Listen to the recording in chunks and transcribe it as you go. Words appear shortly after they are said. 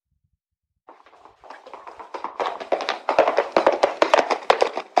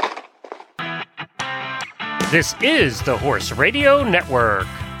This is the Horse Radio Network.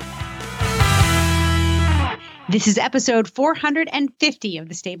 This is episode 450 of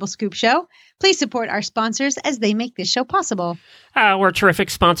the Stable Scoop Show. Please support our sponsors as they make this show possible. Our terrific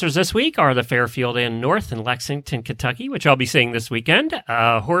sponsors this week are the Fairfield Inn North in Lexington, Kentucky, which I'll be seeing this weekend,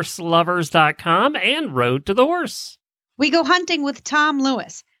 horselovers.com, and Road to the Horse. We go hunting with Tom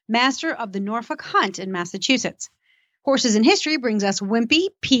Lewis, master of the Norfolk Hunt in Massachusetts. Horses in History brings us Wimpy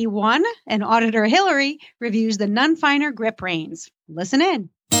P1, and Auditor Hillary reviews the None Finer grip reins. Listen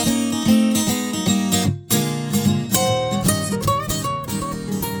in.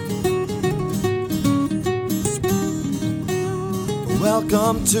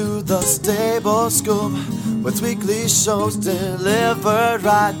 Welcome to the Stable Scoop, with weekly shows delivered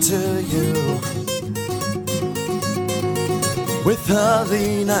right to you. With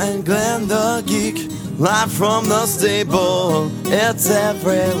Helena and Glenn the Geek, live from the stable, it's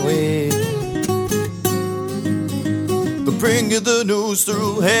every week. They bring you the news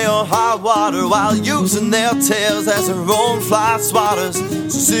through hail or high water, while using their tails as their own fly swatters.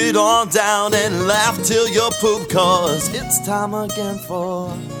 So sit on down and laugh till you poop, cause it's time again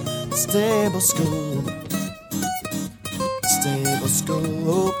for Stable Scoop. Stable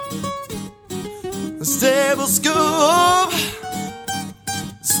Scoop. Stable Scoop.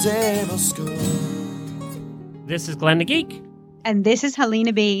 Stable Scoop. This is Glenn the Geek. And this is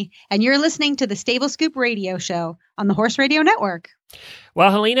Helena B. And you're listening to the Stable Scoop Radio Show on the Horse Radio Network.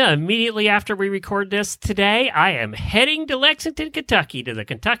 Well, Helena, immediately after we record this today, I am heading to Lexington, Kentucky, to the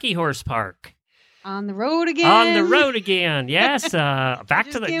Kentucky Horse Park. On the road again. On the road again, yes. Back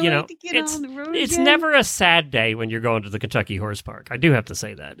to the, it's never a sad day when you're going to the Kentucky Horse Park. I do have to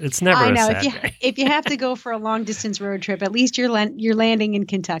say that. It's never a sad day. If you have to go for a long distance road trip, at least you're landing in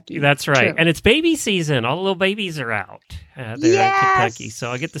Kentucky. That's right. True. And it's baby season. All the little babies are out there in Kentucky.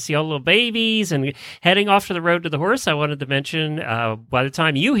 So I get to see all the little babies. And heading off to the Road to the Horse, I wanted to mention, by the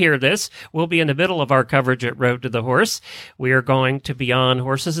time you hear this, we'll be in the middle of our coverage at Road to the Horse. We are going to be on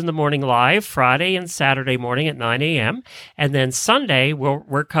Horses in the Morning Live Friday and Saturday morning at 9 a.m. And then Sunday,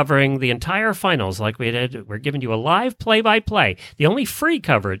 we're covering the entire finals like we did. We're giving you a live play-by-play. The only free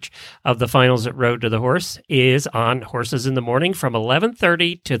coverage of the finals at Road to the Horse is on Horses in the Morning from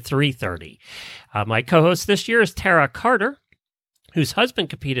 11:30 to 3:30. My co-host this year is Tara Carter, whose husband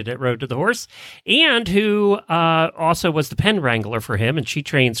competed at Road to the Horse, and who also was the pen wrangler for him, and she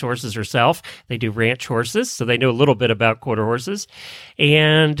trains horses herself. They do ranch horses, so they know a little bit about quarter horses.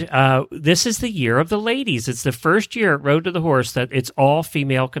 And this is the year of the ladies. It's the first year at Road to the Horse that it's all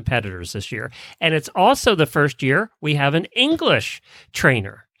female competitors this year. And it's also the first year we have an English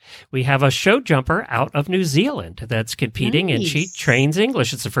trainer. We have a show jumper out of New Zealand that's competing, and she trains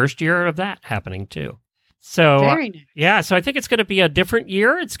English. It's the first year of that happening, too. So, very nice. Yeah, so I think it's going to be a different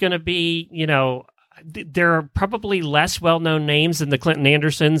year. It's going to be, there are probably less well-known names than the Clinton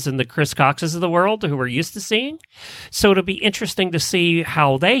Andersons and the Chris Coxes of the world who we're used to seeing. So it'll be interesting to see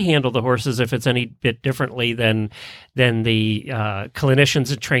how they handle the horses, if it's any bit differently than the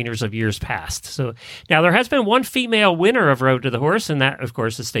clinicians and trainers of years past. So now there has been one female winner of Road to the Horse, and that, of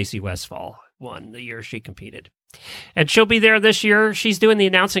course, is Stacey Westfall, won the year she competed. And she'll be there this year. She's doing the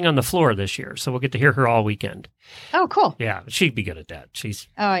announcing on the floor this year, so we'll get to hear her all weekend. Oh, cool. Yeah, she'd be good at that.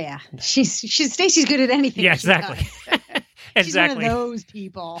 Oh, yeah. Stacey's good at anything. Yeah, exactly. She's Exactly. one of those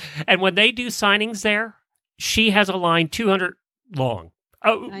people. And when they do signings there, she has a line 200 long.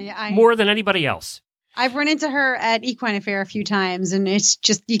 More than anybody else. I've run into her at Equine Affair a few times, and it's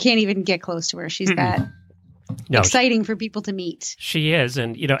just, you can't even get close to her. She's that exciting for people to meet. She is.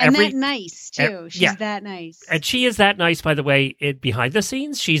 And, and that nice, too. She's that nice. And she is that nice, by the way, behind the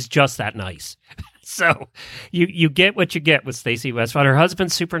scenes. She's just that nice. So you get what you get with Stacey Westfall. Her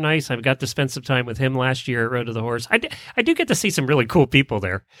husband's super nice. I got to spend some time with him last year at Road to the Horse. I do get to see some really cool people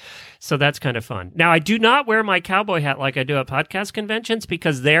there. So that's kind of fun. Now, I do not wear my cowboy hat like I do at podcast conventions,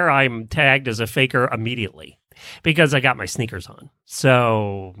 because there I'm tagged as a faker immediately, because I got my sneakers on.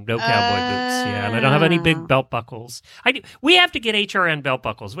 So no cowboy boots. Yeah, and I don't have any big belt buckles. We have to get HRN belt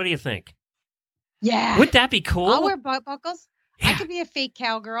buckles. What do you think? Yeah. Would that be cool? I'll wear belt buckles. Yeah. I could be a fake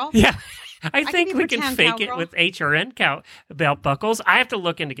cowgirl. Yeah. I think we can fake it with HRN belt buckles. I have to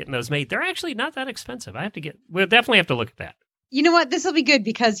look into getting those made. They're actually not that expensive. We'll definitely have to look at that. You know what? This will be good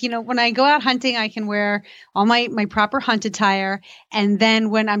because, when I go out hunting, I can wear all my proper hunt attire. And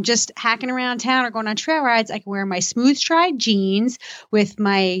then when I'm just hacking around town or going on trail rides, I can wear my smooth stride jeans with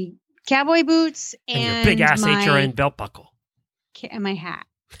my cowboy boots and your big ass HRN belt buckle. And my hat.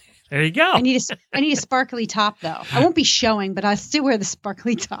 There you go. I need a sparkly top, though. I won't be showing, but I'll still wear the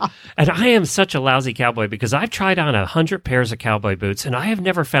sparkly top. And I am such a lousy cowboy because I've tried on 100 pairs of cowboy boots, and I have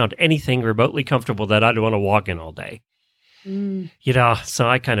never found anything remotely comfortable that I'd want to walk in all day. So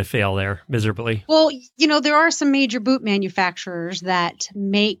I kind of fail there miserably. Well, there are some major boot manufacturers that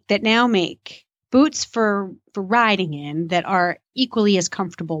now make boots for riding in that are equally as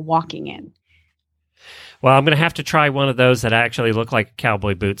comfortable walking in. Well, I'm going to have to try one of those that actually look like a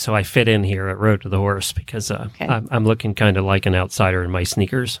cowboy boot so I fit in here at Road to the Horse because I'm looking kind of like an outsider in my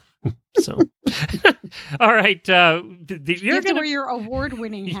sneakers. So, all right. You have to wear your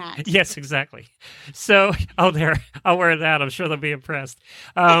award-winning hat. Yes, exactly. So, I'll wear that. I'm sure they'll be impressed.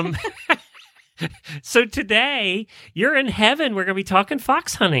 So today, you're in heaven. We're going to be talking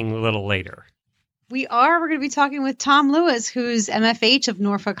fox hunting a little later. We are. We're going to be talking with Tom Lewis, who's MFH of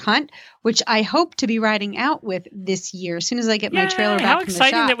Norfolk Hunt, which I hope to be riding out with this year as soon as I get my trailer back how from the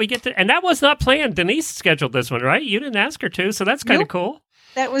exciting shop. that we get to, and that was not planned. Denise scheduled this one, right? You didn't ask her to, so that's kind of cool.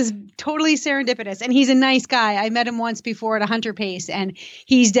 That was totally serendipitous. And he's a nice guy. I met him once before at a hunter pace, and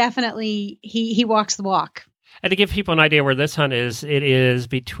he's definitely, he walks the walk. And to give people an idea where this hunt is, it is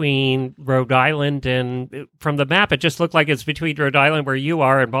between Rhode Island and from the map, it just looked like it's between Rhode Island where you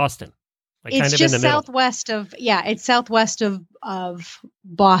are and Boston. Like it's kind of just in the southwest of, it's southwest of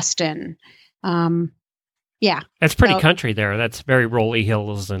Boston. It's pretty country there. That's very rolly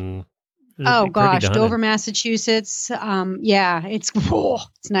hills and Dover, Massachusetts. It's nice. It's cool.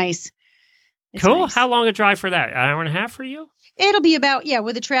 Nice. How long a drive for that? An hour and a half for you? It'll be about,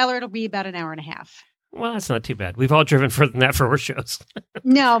 with a trailer, it'll be about an hour and a half. Well, that's not too bad. We've all driven further than that for horse shows.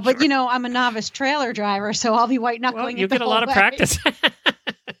 No, but I'm a novice trailer driver, so I'll be white knuckling. You'll get a lot of practice.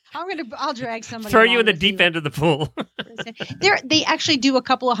 I'll drag somebody. Throw you in the deep end of the pool. They actually do a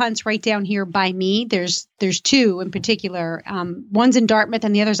couple of hunts right down here by me. There's two in particular. One's in Dartmouth,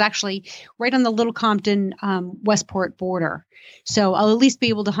 and the other's actually right on the Little Compton Westport border. So I'll at least be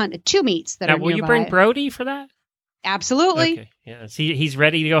able to hunt at two meets that are nearby. Will you bring Brody for that? Absolutely. Okay. Yeah. He's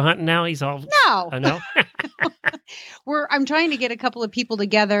ready to go hunting now. He's all no. I'm trying to get a couple of people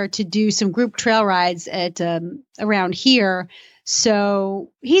together to do some group trail rides at around here.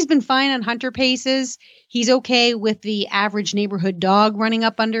 So he's been fine on hunter paces. He's okay with the average neighborhood dog running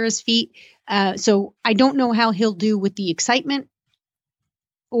up under his feet. So I don't know how he'll do with the excitement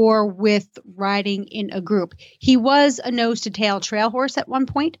or with riding in a group. He was a nose to tail trail horse at one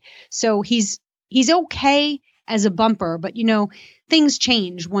point. So he's okay as a bumper, but things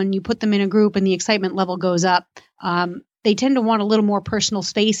change when you put them in a group and the excitement level goes up. They tend to want a little more personal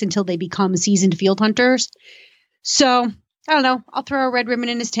space until they become seasoned field hunters. So I don't know. I'll throw a red ribbon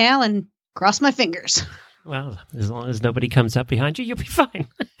in his tail and cross my fingers. Well, as long as nobody comes up behind you, you'll be fine.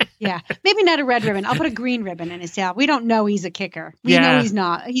 Yeah. Maybe not a red ribbon. I'll put a green ribbon in his tail. We don't know he's a kicker. We know he's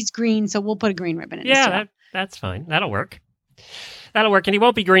not. He's green, so we'll put a green ribbon in his tail. Yeah, that's fine. That'll work. And he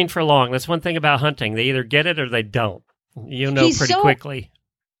won't be green for long. That's one thing about hunting. They either get it or they don't. He's pretty quickly.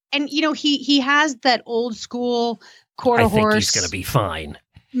 And, he has that old school quarter horse. I think he's going to be fine.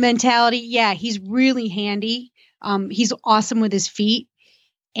 Mentality. Yeah, he's really handy. He's awesome with his feet.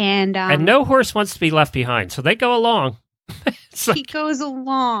 And no horse wants to be left behind, so they go along. He goes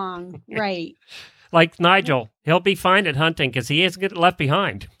along, right. Like Nigel, he'll be fine at hunting because he isn't getting left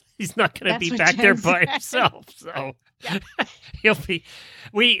behind. He's not going to be back there by himself. So he'll be.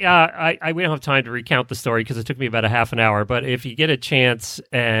 We don't have time to recount the story because it took me about a half an hour. But if you get a chance,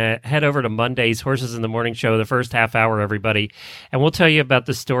 head over to Monday's Horses in the Morning show, the first half hour, everybody, and we'll tell you about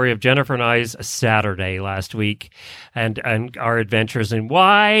the story of Jennifer and I's Saturday last week, and our adventures and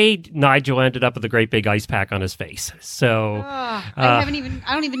why Nigel ended up with a great big ice pack on his face. So I don't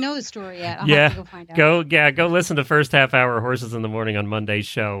even know the story yet. I'll have to go find out. Go listen to the first half hour of Horses in the Morning on Monday's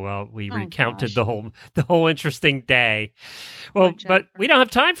show. We recounted the whole interesting day. Well, but we don't have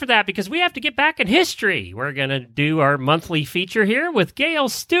time for that because we have to get back in history. We're going to do our monthly feature here with Gail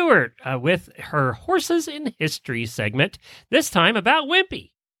Stewart with her Horses in History segment, this time about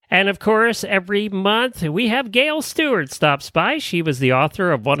Wimpy. And of course, every month we have Gail Stewart stops by. She was the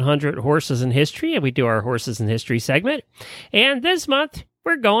author of 100 Horses in History, and we do our Horses in History segment. And this month,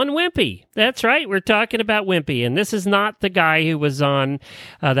 we're going Wimpy. That's right. We're talking about Wimpy. And this is not the guy who was on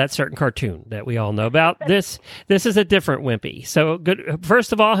that certain cartoon that we all know about. This is a different Wimpy. So good.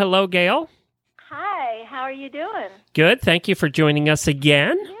 First of all, hello, Gail. Hi. How are you doing? Good. Thank you for joining us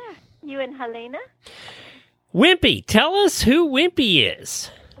again. Yeah. You and Helena. Wimpy. Tell us who Wimpy is.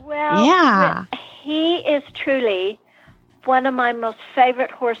 Well, he is truly one of my most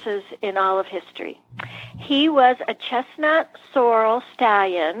favorite horses in all of history. He was a chestnut sorrel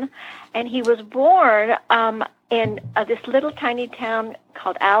stallion, and he was born in this little tiny town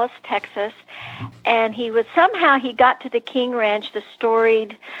called Alice, Texas. And he got to the King Ranch, the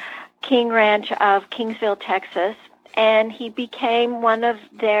storied King Ranch of Kingsville, Texas, and he became one of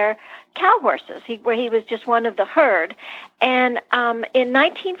their cow horses, where he was just one of the herd. And in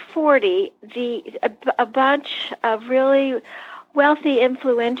 1940, a bunch of really wealthy,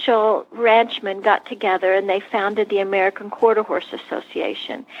 influential ranchmen got together, and they founded the American Quarter Horse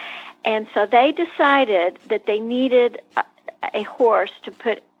Association. And so they decided that they needed a horse to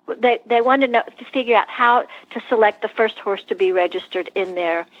put. They wanted to figure out how to select the first horse to be registered in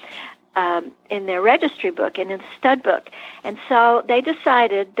their registry book and in the stud book. And so they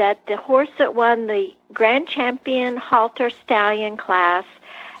decided that the horse that won the Grand Champion Halter Stallion class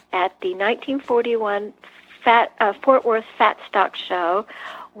at the 1941 Fort Worth Fat Stock Show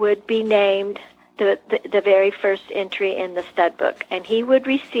would be named the very first entry in the stud book, and he would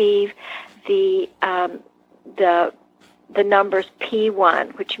receive the numbers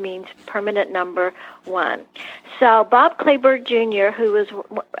P1, which means permanent number 1. So Bob Kleberg Jr., who was,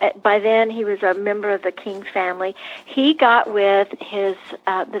 by then he was a member of the King family, he got with his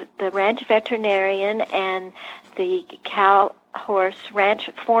the ranch veterinarian and the cow horse ranch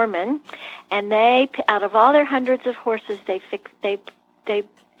foreman, and they, out of all their hundreds of horses, they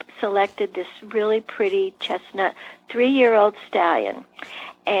selected this really pretty chestnut 3-year-old stallion.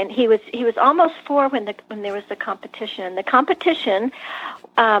 And he was almost 4 when there was the competition. The competition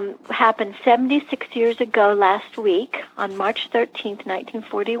happened 76 years ago last week on March 13th,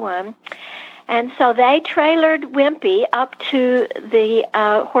 1941. And so they trailered Wimpy up to the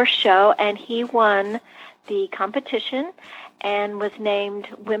horse show, and he won the competition and was named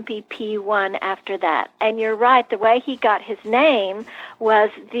Wimpy P1 after that. And you're right, the way he got his name was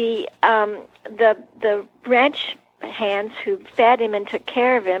the ranch hands who fed him and took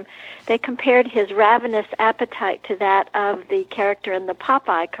care of him, they compared his ravenous appetite to that of the character in the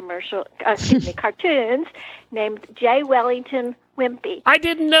Popeye cartoons named J. Wellington Wimpy. I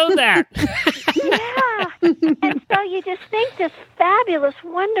didn't know that. Yeah. And so you just think this fabulous,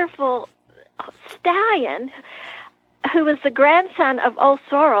 wonderful stallion who was the grandson of Old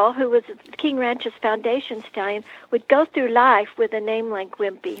Sorrel, who was King Ranch's foundation stallion, would go through life with a name like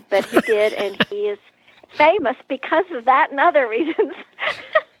Wimpy. But he did, and he is famous because of that and other reasons.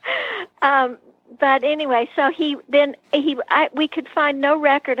 But anyway, so we could find no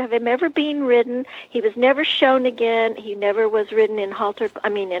record of him ever being ridden. He was never shown again. He never was ridden in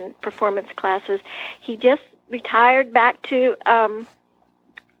in performance classes. He just retired back to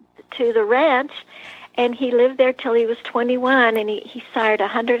the ranch, and he lived there till he was 21, and he sired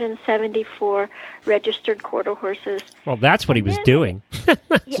 174 registered quarter horses. Well, that's what he was doing.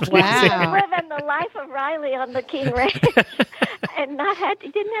 Wow. Living the life of Riley on the King Ranch, and he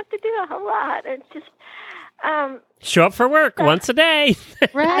didn't have to do a whole lot. It's just show up for work once a day.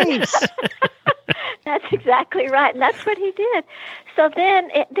 Right. That's exactly right, and that's what he did. So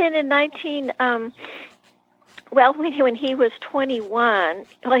then in when he was 21,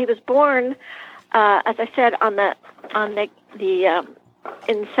 he was born. As I said,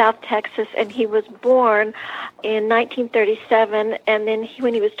 in South Texas, and he was born in 1937. And then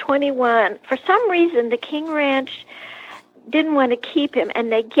when he was 21, for some reason, the King Ranch didn't want to keep him,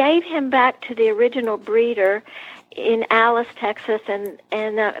 and they gave him back to the original breeder in Alice, Texas, and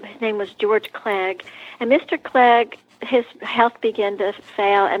his name was George Clegg. And Mr. Clegg, his health began to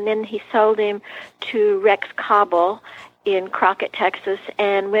fail, and then he sold him to Rex Cobble in Crockett, Texas,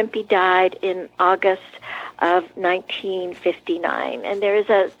 and Wimpy died in August of 1959. And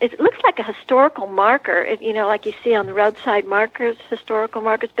it looks like a historical marker, like you see on the roadside markers, historical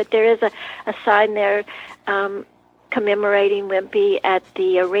markers, but there is a sign there commemorating Wimpy at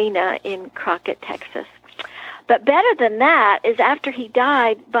the arena in Crockett, Texas. But better than that is after he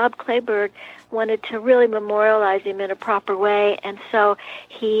died, Bob Kleberg wanted to really memorialize him in a proper way, and so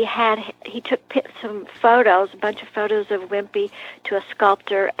he took some photos, a bunch of photos of Wimpy, to a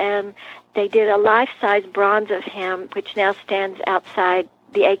sculptor, and they did a life-size bronze of him, which now stands outside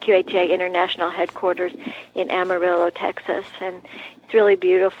the AQHA International Headquarters in Amarillo, Texas, and it's really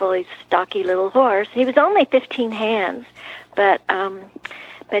beautiful. He's a stocky little horse. He was only 15 hands, but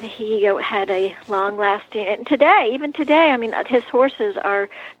he had a long-lasting, and even today, his horses are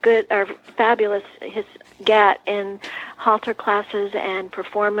fabulous. His gat in halter classes and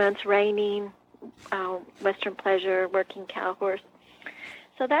performance, reining, Western Pleasure, working cow horse.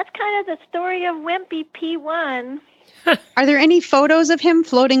 So that's kind of the story of Wimpy P1. Are there any photos of him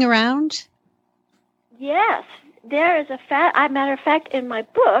floating around? Yes, there is matter of fact, in my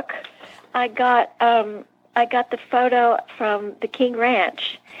book, I got the photo from the King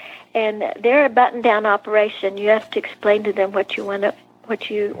Ranch, and they're a button-down operation. You have to explain to them what you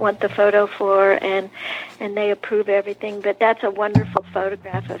want the photo for, and they approve everything. But that's a wonderful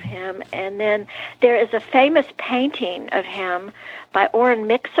photograph of him. And then there is a famous painting of him by Orrin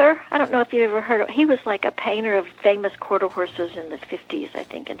Mixer. I don't know if you ever heard of. He was like a painter of famous quarter horses in the 50s, I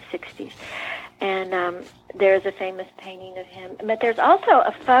think, and 60s. And there's a famous painting of him. But there's also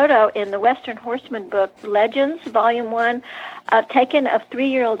a photo in the Western Horseman book, Legends, Volume 1, taken of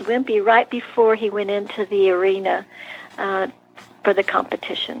 3-year-old Wimpy right before he went into the arena for the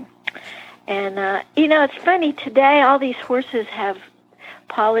competition. And, it's funny, today all these horses have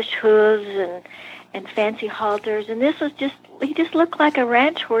polished hooves and fancy halters, and this was he just looked like a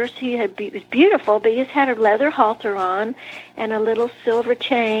ranch horse. He was beautiful, but he just had a leather halter on and a little silver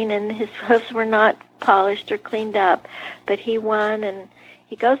chain, and his hoofs were not polished or cleaned up. But he won, and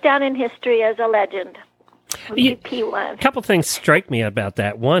he goes down in history as a legend. P1. A couple things strike me about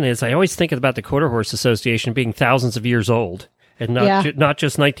that. One is I always think about the Quarter Horse Association being thousands of years old. And not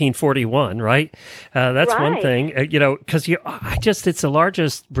just 1941, right? That's right. One thing, because it's the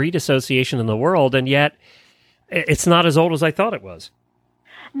largest breed association in the world, and yet it's not as old as I thought it was.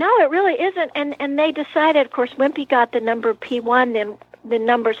 No, it really isn't. And they decided, of course, Wimpy got the number P1, then the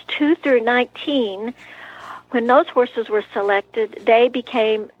numbers 2 through 19. When those horses were selected, they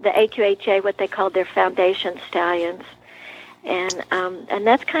became the AQHA, what they called their foundation stallions. And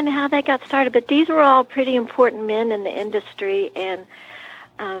that's kind of how they got started. But these were all pretty important men in the industry, and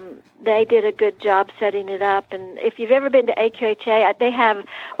they did a good job setting it up. And if you've ever been to AQHA, they have,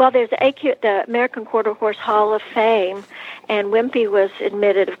 there's the American Quarter Horse Hall of Fame, and Wimpy was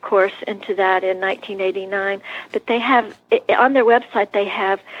admitted, of course, into that in 1989. But they have, on their website, they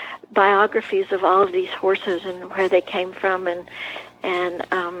have biographies of all of these horses and where they came from and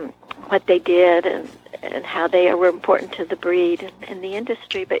what they did and how they were important to the breed and the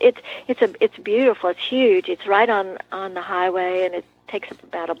industry. But it's beautiful. It's huge. It's right on the highway, and it takes up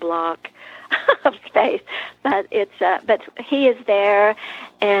about a block of space. But but he is there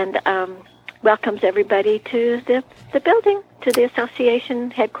and welcomes everybody to the building, to the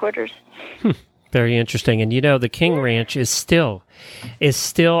association headquarters. Very interesting. And the King Ranch is still,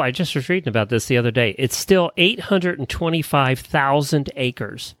 I just was reading about this the other day, it's still 825,000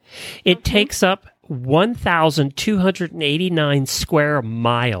 acres. It takes up 1,289 square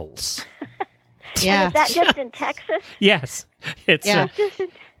miles. Yeah. And is that just in Texas? Yes. It's 6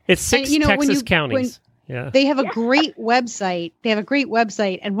 Texas counties. Yeah. They have a great website.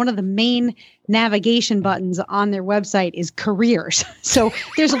 And one of the main navigation buttons on their website is careers. So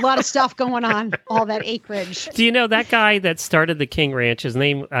there's a lot of stuff going on, all that acreage. Do you know that guy that started the King Ranch? His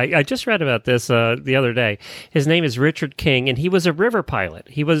name, I just read about this the other day. His name is Richard King, and he was a river pilot.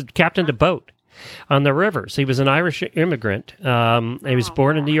 He was captained a boat on the rivers. He was an Irish immigrant. He was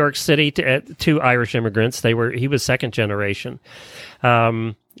born in New York City to Irish immigrants. He was second generation.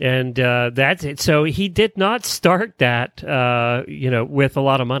 And that's it. So he did not start that, with a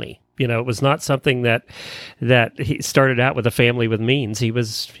lot of money. It was not something that he started out with a family with means. He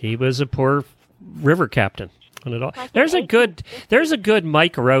was a poor river captain. On it all. There's a good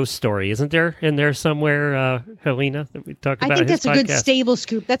Mike Rowe story, isn't there? In there somewhere, Helena, that we talk about. I think that's a good stable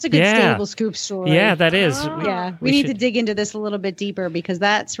scoop. That's a good stable scoop story. Yeah, that is. We need to dig into this a little bit deeper because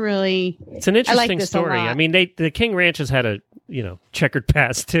that's really. It's an interesting story. I mean, the King Ranch has had a checkered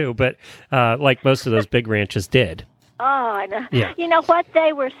past too, but like most of those big ranches did. Oh, I know. Yeah. You know what?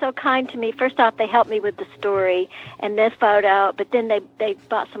 They were so kind to me. First off, they helped me with the story and this photo, but then they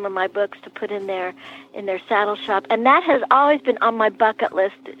bought some of my books to put in their saddle shop. And that has always been on my bucket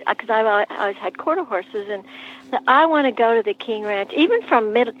list because I've always had quarter horses. And so I want to go to the King Ranch. Even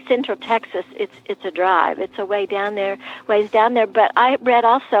from central Texas, it's a drive. It's a ways down there. But I read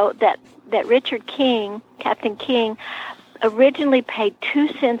also that Richard King, Captain King, originally paid 2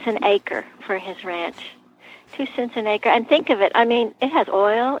 cents an acre for his ranch. 2 cents an acre. And think of it, I mean, it has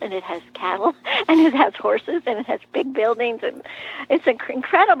oil, and it has cattle, and it has horses, and it has big buildings, and it's an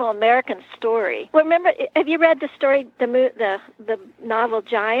incredible American story. Well, remember, have you read the story, the novel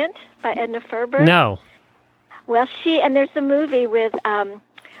Giant by Edna Ferber? No. Well, and there's a movie with, one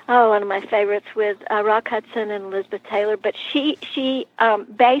of my favorites with Rock Hudson and Elizabeth Taylor, but she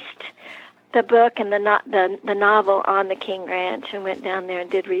based the book and the novel on the King Ranch and went down there and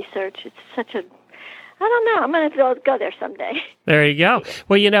did research. It's such a I don't know. I'm going to go there someday. There you go.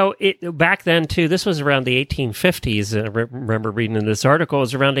 Well, back then, too, this was around the 1850s. I remember reading in this article, it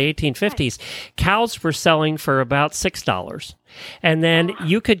was around the 1850s. Right. Cows were selling for about $6. And then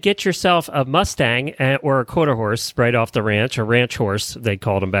you could get yourself a Mustang or a quarter horse right off the ranch, a ranch horse, they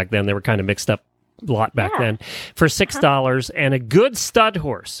called them back then. They were kind of mixed up lot back then, for $6, and a good stud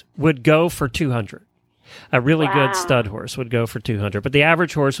horse would go for $200. A really good stud horse would go for $200, but the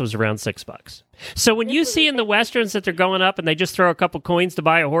average horse was around $6. So when you see in the Westerns that they're going up and they just throw a couple coins to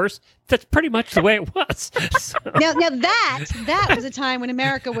buy a horse, that's pretty much the way it was. So. Now that was a time when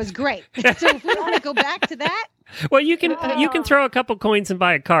America was great. So if we want to go back to that. Well, you can throw a couple coins and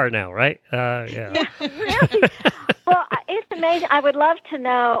buy a car now, right? Yeah. Really? Well, it's amazing. I would love to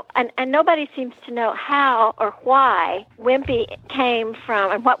know, and nobody seems to know how or why Wimpy came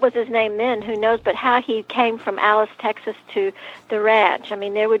from, and what was his name then, who knows, but how he came from Alice, Texas to the ranch. I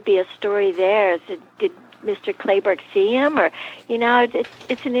mean, there would be a story there. Did Mr. Clayburgh see him? Or,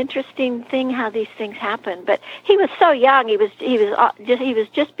 it's an interesting thing how these things happen. But he was so young. He was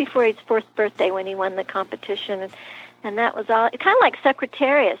just before his 4th birthday when he won the competition. And that was all. Kind of like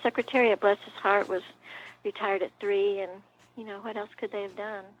Secretariat. Secretariat, bless his heart, was retired at 3, and what else could they have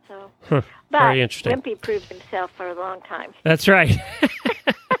done? So, but very interesting. Wimpy proved himself for a long time. That's right.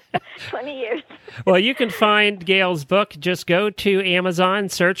 20 years. Well, you can find Gail's book. Just go to Amazon,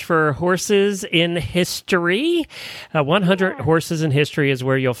 search for Horses in History. 100 Horses in History is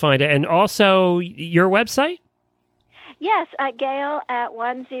where you'll find it. And also your website? Yes, Gail at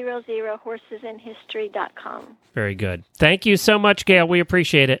 100horsesinhistory.com. Very good. Thank you so much, Gail. We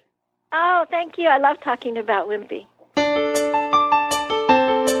appreciate it. Oh, thank you. I love talking about Wimpy.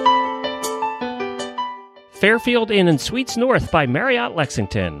 Fairfield Inn & Suites North by Marriott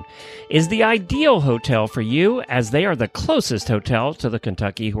Lexington is the ideal hotel for you, as they are the closest hotel to the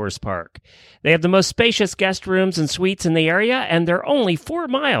Kentucky Horse Park. They have the most spacious guest rooms and suites in the area, and they're only 4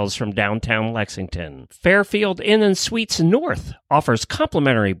 miles from downtown Lexington. Fairfield Inn & Suites North offers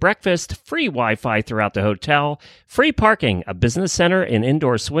complimentary breakfast, free Wi-Fi throughout the hotel, free parking, a business center, an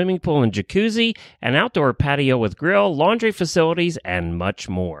indoor swimming pool and jacuzzi, an outdoor patio with grill, laundry facilities, and much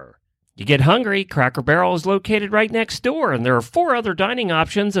more. You get hungry, Cracker Barrel is located right next door, and there are 4 other dining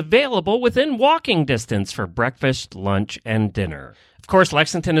options available within walking distance for breakfast, lunch, and dinner. Of course,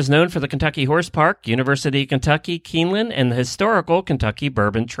 Lexington is known for the Kentucky Horse Park, University of Kentucky, Keeneland, and the historical Kentucky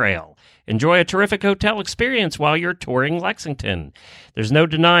Bourbon Trail. Enjoy a terrific hotel experience while you're touring Lexington. There's no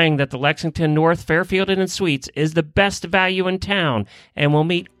denying that the Lexington North Fairfield Inn & Suites is the best value in town and will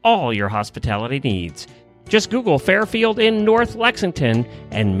meet all your hospitality needs. Just Google Fairfield Inn North Lexington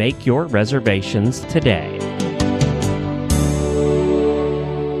and make your reservations today.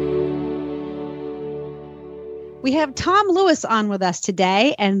 We have Tom Lewis on with us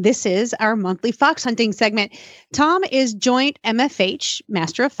today, and this is our monthly fox hunting segment. Tom is joint MFH,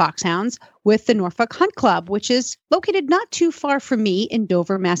 Master of Foxhounds, with the Norfolk Hunt Club, which is located not too far from me in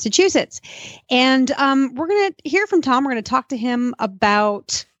Dover, Massachusetts. And we're going to hear from Tom. We're going to talk to him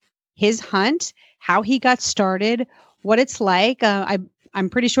about his hunt, how he got started, what it's like. I'm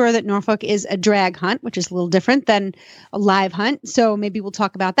pretty sure that Norfolk is a drag hunt, which is a little different than a live hunt. So maybe we'll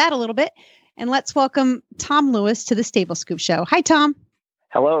talk about that a little bit. And let's welcome Tom Lewis to the Stable Scoop Show. Hi, Tom.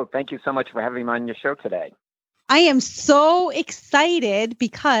 Hello. Thank you so much for having me on your show today. I am so excited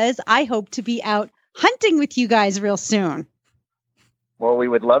because I hope to be out hunting with you guys real soon. Well, we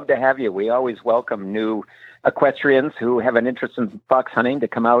would love to have you. We always welcome new equestrians who have an interest in fox hunting to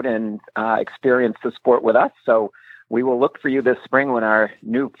come out and experience the sport with us. So we will look for you this spring when our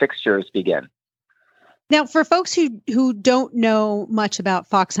new fixtures begin. Now, for folks who don't know much about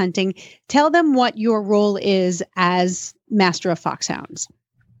fox hunting, tell them what your role is as Master of Foxhounds.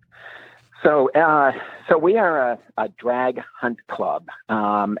 So we are a drag hunt club.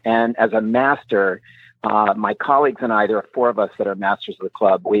 And as a master, my colleagues and I, there are 4 of us that are masters of the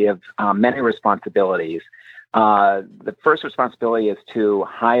club. We have many responsibilities. The first responsibility is to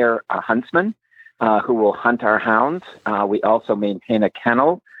hire a huntsman who will hunt our hounds. We also maintain a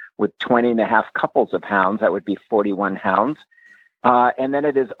kennel with 20 and a half couples of hounds. That would be 41 hounds. And then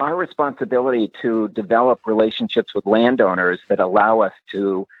it is our responsibility to develop relationships with landowners that allow us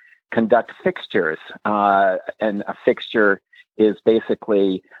to conduct fixtures. And a fixture is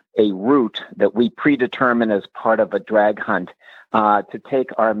basically a route that we predetermine as part of a drag hunt to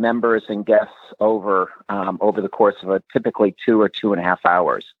take our members and guests over the course of typically 2 or 2.5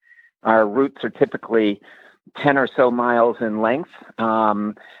 hours. Our routes are typically 10 or so miles in length.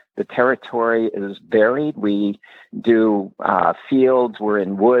 The territory is varied. We do fields. We're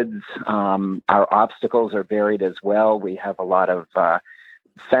in woods. Our obstacles are varied as well. We have a lot of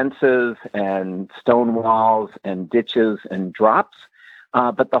fences and stone walls and ditches and drops.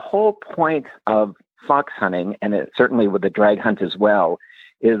 But the whole point of fox hunting, and certainly with the drag hunt as well,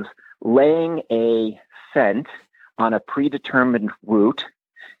 is laying a scent on a predetermined route,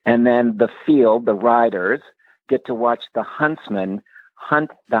 and then the field, the riders, get to watch the huntsman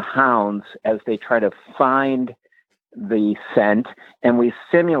hunt the hounds as they try to find the scent, and we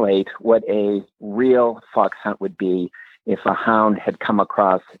simulate what a real fox hunt would be if a hound had come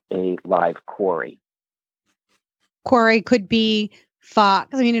across a live quarry. Quarry could be fox.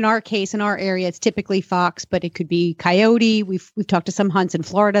 I mean, in our case, in our area, it's typically fox, but it could be coyote. We've talked to some hunts in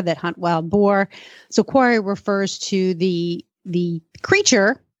Florida that hunt wild boar. So quarry refers to the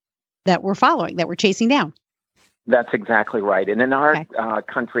creature that we're following, that we're chasing down. That's exactly right. And in our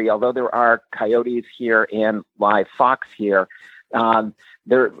country, although there are coyotes here and live fox here,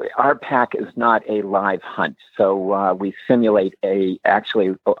 our pack is not a live hunt. So we simulate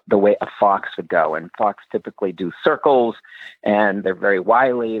actually the way a fox would go. And fox typically do circles, and they're very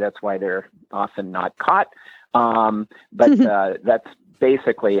wily. That's why they're often not caught. But that's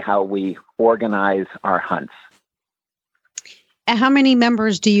basically how we organize our hunts. How many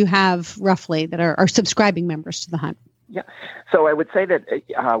members do you have roughly that are subscribing members to the hunt? Yeah. So I would say that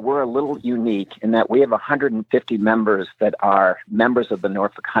we're a little unique in that we have 150 members that are members of the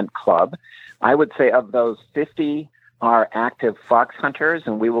Norfolk Hunt Club. I would say of those, 50 are active fox hunters,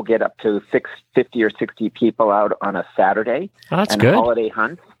 and we will get up to 50 or 60 people out on a Saturday. Oh, that's and good. Holiday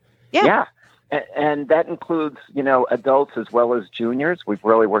hunts. Yeah. And that includes, adults as well as juniors. We've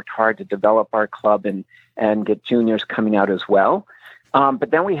really worked hard to develop our club and get juniors coming out as well.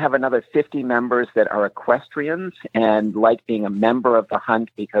 But then we have another 50 members that are equestrians and like being a member of the hunt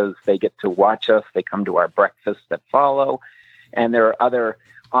because they get to watch us. They come to our breakfasts that follow. And there are other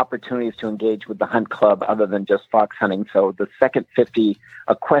opportunities to engage with the hunt club other than just fox hunting. So the second 50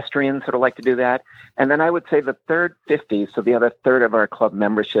 equestrians that would like to do that. And then I would say the third 50, so the other third of our club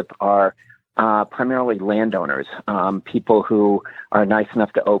membership are primarily landowners, people who are nice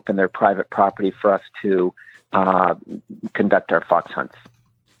enough to open their private property for us to conduct our fox hunts.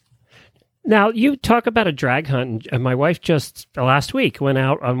 Now, you talk about a drag hunt, and my wife just last week went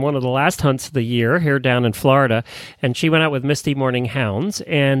out on one of the last hunts of the year here down in Florida, and she went out with Misty Morning Hounds,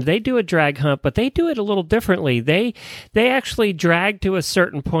 and they do a drag hunt, but they do it a little differently. They actually drag to a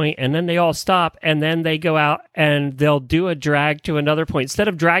certain point, and then they all stop, and then they go out and they'll do a drag to another point instead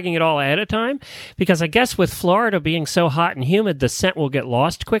of dragging it all ahead of time, because I guess with Florida being so hot and humid, the scent will get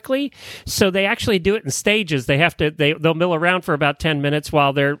lost quickly. So they actually do it in stages. They'll mill around for about 10 minutes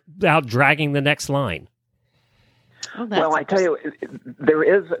while they're out dragging the next line. Well, I tell you, there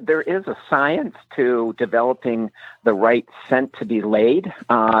is a science to developing the right scent to be laid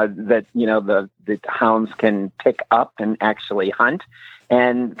that the hounds can pick up and actually hunt.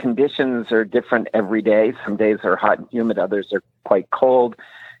 And conditions are different every day. Some days are hot and humid, others are quite cold.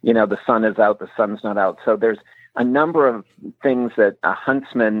 The sun is out, the sun's not out. So there's a number of things that a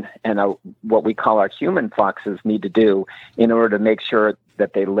huntsman and what we call our human foxes need to do in order to make sure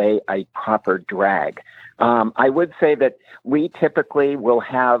that they lay a proper drag. I would say that we typically will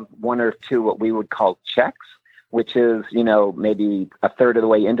have one or two what we would call checks, which is, maybe a third of the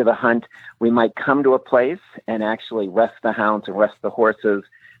way into the hunt. We might come to a place and actually rest the hounds and rest the horses.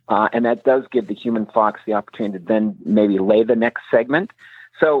 And that does give the human fox the opportunity to then maybe lay the next segment.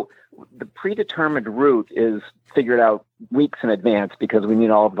 So the predetermined route is figured out weeks in advance because we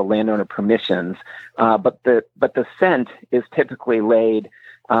need all of the landowner permissions. But the scent is typically laid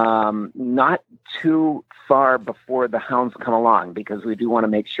not too far before the hounds come along because we do want to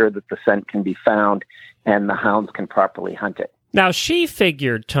make sure that the scent can be found and the hounds can properly hunt it. Now, she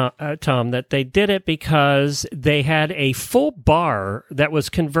figured, Tom, that they did it because they had a full bar that was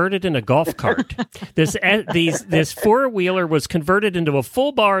converted in a golf cart. This four-wheeler was converted into a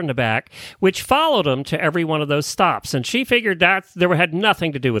full bar in the back, which followed them to every one of those stops. And she figured that there had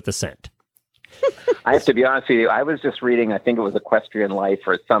nothing to do with the scent. I have to be honest with you. I was just reading, I think it was Equestrian Life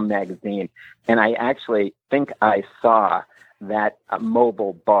or some magazine, and I actually think I saw that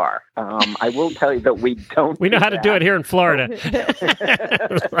mobile bar. I will tell you that we don't. We know how to do it here in Florida.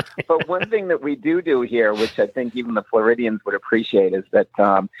 But one thing that we do here, which I think even the Floridians would appreciate, is that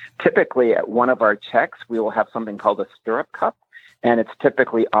typically at one of our checks, we will have something called a stirrup cup. And it's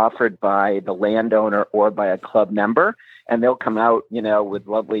typically offered by the landowner or by a club member. And they'll come out, with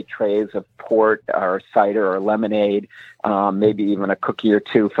lovely trays of port or cider or lemonade, maybe even a cookie or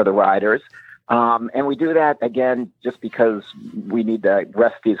two for the riders. And we do that, again, just because we need to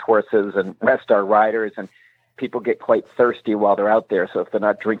rest these horses and rest our riders. And people get quite thirsty while they're out there. So if they're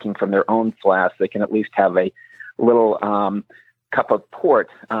not drinking from their own flask, they can at least have a little cup of port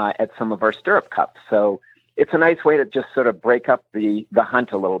at some of our stirrup cups. So it's a nice way to just sort of break up the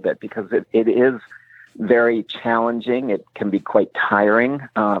hunt a little bit because it is very challenging. It can be quite tiring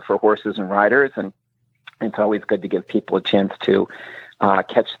for horses and riders. And it's always good to give people a chance to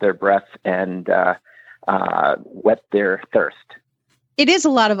catch their breath and whet their thirst. It is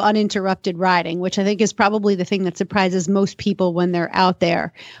a lot of uninterrupted riding, which I think is probably the thing that surprises most people when they're out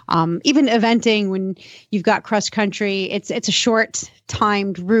there. Even eventing, when you've got cross country, it's a short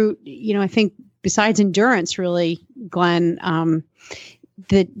timed route. I think besides endurance, really, Glenn,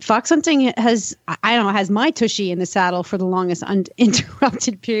 the fox hunting has my tushy in the saddle for the longest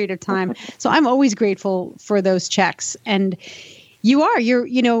uninterrupted period of time. So I'm always grateful for those checks. And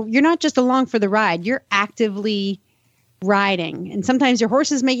you're not just along for the ride, you're actively riding. And sometimes your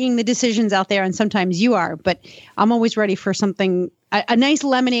horse is making the decisions out there and sometimes you are, but I'm always ready for something, a nice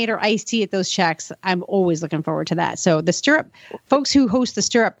lemonade or iced tea at those checks. I'm always looking forward to that. So the stirrup folks who host the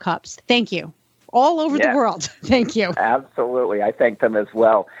stirrup cups, thank you. All over the world. Thank you. Absolutely. I thank them as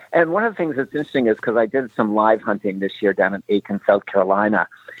well. And one of the things that's interesting is because I did some live hunting this year down in Aiken, South Carolina.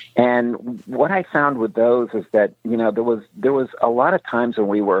 And what I found with those is that, there was a lot of times when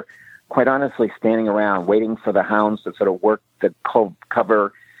we were quite honestly standing around waiting for the hounds to sort of work the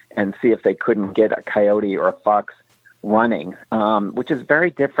cover and see if they couldn't get a coyote or a fox running, which is very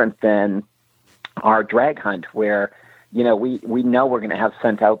different than our drag hunt where we know we're going to have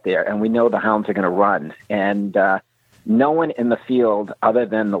scent out there and we know the hounds are going to run. And no one in the field other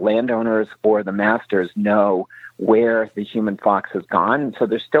than the landowners or the masters know where the human fox has gone. So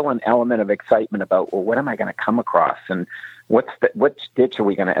there's still an element of excitement about, well, what am I going to come across? And which ditch are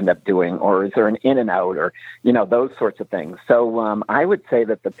we going to end up doing? Or is there an in and out or, those sorts of things. So I would say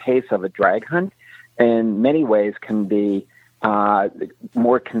that the pace of a drag hunt in many ways can be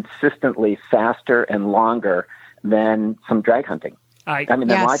more consistently faster and longer than some drag hunting. Than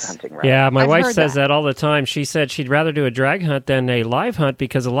live hunting, right? Yeah, my wife says that all the time. She said she'd rather do a drag hunt than a live hunt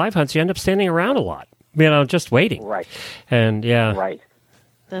because a live hunt, you end up standing around a lot, just waiting. Right. And Right.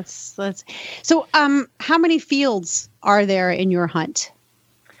 That's so. How many fields are there in your hunt?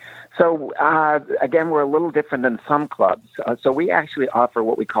 So again, we're a little different than some clubs. So we actually offer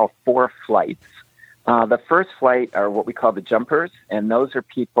what we call 4 flights. The first flight are what we call the jumpers, and those are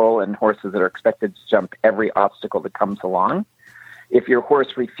people and horses that are expected to jump every obstacle that comes along. If your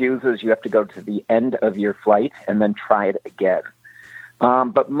horse refuses, you have to go to the end of your flight and then try it again.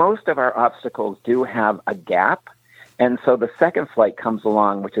 But most of our obstacles do have a gap, and so the second flight comes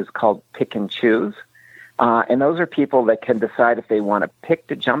along, which is called pick and choose. And those are people that can decide if they want to pick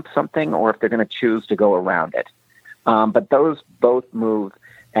to jump something or if they're going to choose to go around it. But those both move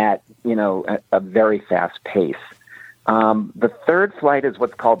at a very fast pace. The third flight is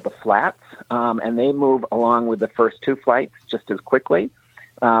what's called the flats, and they move along with the first 2 flights just as quickly,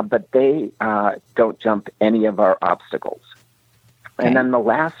 but they don't jump any of our obstacles. Okay. And then the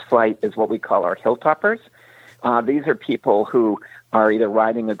last flight is what we call our hilltoppers. These are people who are either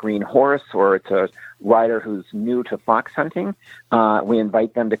riding a green horse or it's a rider who's new to fox hunting. We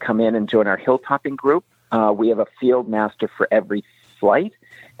invite them to come in and join our hilltopping group. We have a field master for every flight.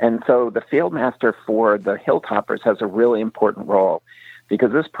 And so the field master for the hilltoppers has a really important role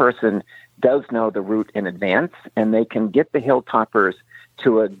because this person does know the route in advance and they can get the hilltoppers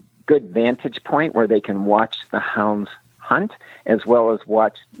to a good vantage point where they can watch the hounds hunt as well as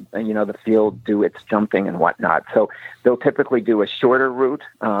watch, the field do its jumping and whatnot. So they'll typically do a shorter route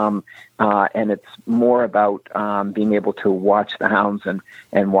and it's more about being able to watch the hounds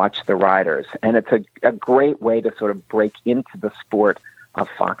and watch the riders. And it's a great way to sort of break into the sport of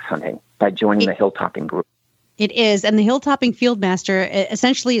fox hunting by joining the hilltopping group. It is. And the hilltopping field master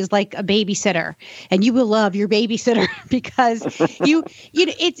essentially is like a babysitter, and you will love your babysitter because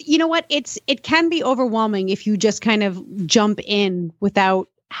it can be overwhelming if you just kind of jump in without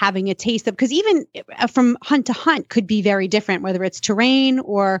having a taste of, because even from hunt to hunt could be very different, whether it's terrain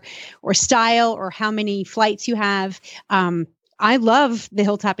or style or how many flights you have. I love the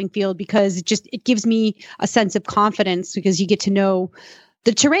hilltopping field because it gives me a sense of confidence because you get to know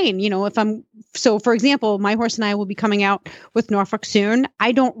the terrain. For example, my horse and I will be coming out with Norfolk soon.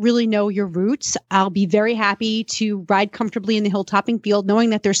 I don't really know your routes. I'll be very happy to ride comfortably in the hilltopping field,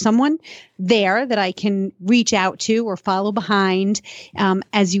 knowing that there's someone there that I can reach out to or follow behind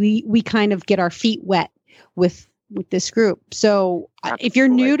as we kind of get our feet wet with this group. So if you're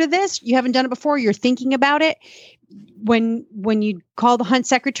new to this, you haven't done it before, you're thinking about it, when you call the hunt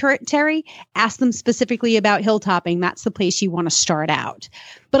secretary, ask them specifically about hilltopping. That's the place you want to start out.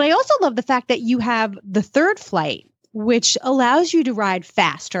 But I also love the fact that you have the third flight, which allows you to ride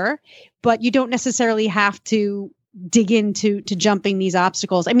faster, but you don't necessarily have to dig into jumping these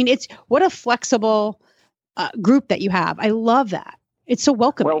obstacles. I mean, what a flexible group that you have. I love that. It's so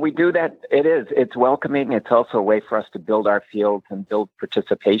welcoming. Well, we do that. It is. It's welcoming. It's also a way for us to build our fields and build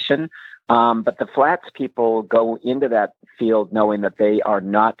participation. But the flats people go into that field knowing that they are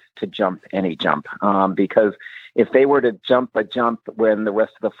not to jump any jump, because if they were to jump a jump when the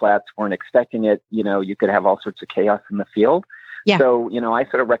rest of the flats weren't expecting it, you could have all sorts of chaos in the field. Yeah. So, I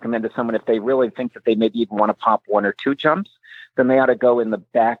sort of recommend to someone, if they really think that they maybe even want to pop one or two jumps, then they ought to go in the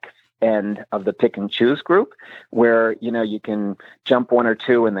back end of the pick and choose group where, you can jump one or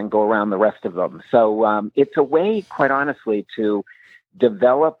two and then go around the rest of them. So it's a way, quite honestly, to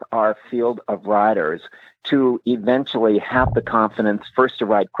develop our field of riders to eventually have the confidence first to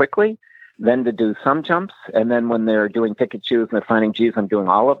ride quickly, then to do some jumps. And then when they're doing pick and choose and they're finding, geez, I'm doing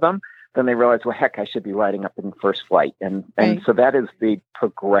all of them, then they realize, well, heck, I should be riding up in first flight. And so that is the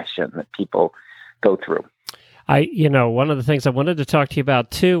progression that people go through. One of the things I wanted to talk to you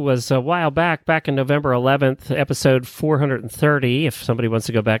about, too, was a while back in November 11th, episode 430, if somebody wants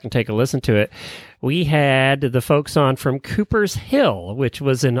to go back and take a listen to it, we had the folks on from Cooper's Hill, which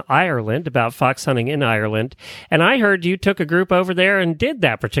was in Ireland, about fox hunting in Ireland. And I heard you took a group over there and did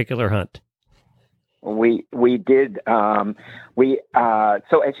that particular hunt. We did. So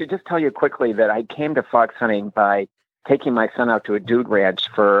I should just tell you quickly that I came to fox hunting by taking my son out to a dude ranch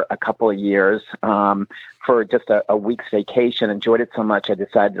for a couple of years for just a week's vacation. Enjoyed it so much, I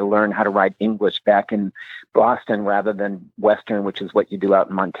decided to learn how to ride English back in Boston rather than Western, which is what you do out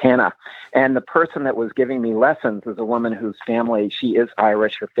in Montana. And the person that was giving me lessons is a woman whose family, she is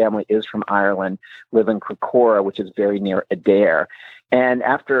Irish, her family is from Ireland, live in Cricora, which is very near Adair. And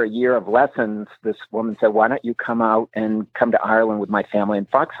after a year of lessons, this woman said, why don't you come out and come to Ireland with my family and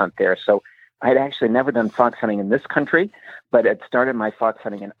fox hunt there? So I had actually never done fox hunting in this country, but it started my fox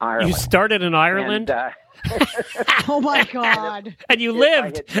hunting in Ireland. You started in Ireland? And, oh, my God. And you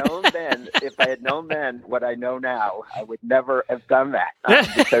lived. If I had known then what I know now, I would never have done that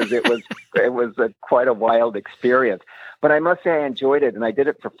because it was quite a wild experience. But I must say I enjoyed it, and I did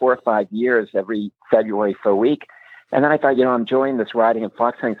it for 4 or 5 years every February for a week. And then I thought, I'm enjoying this riding and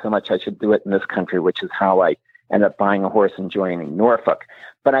fox hunting so much, I should do it in this country, which is how I ended up buying a horse and joining Norfolk.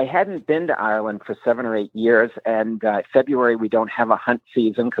 But I hadn't been to Ireland for 7 or 8 years, and February we don't have a hunt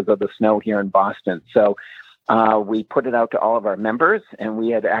season because of the snow here in Boston. So we put it out to all of our members, and we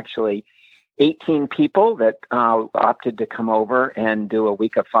had actually 18 people that opted to come over and do a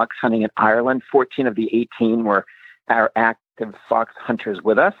week of fox hunting in Ireland. 14 of the 18 were our active fox hunters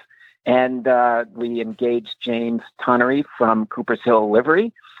with us. And we engaged James Tonnery from Cooper's Hill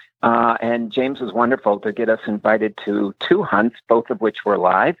Livery. And James was wonderful to get us invited to 2 hunts, both of which were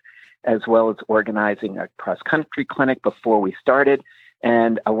live, as well as organizing a cross-country clinic before we started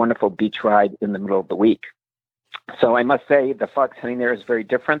and a wonderful beach ride in the middle of the week. So I must say the fox hunting there is very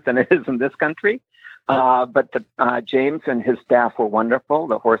different than it is in this country. But James and his staff were wonderful.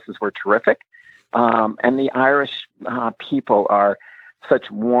 The horses were terrific. And the Irish people are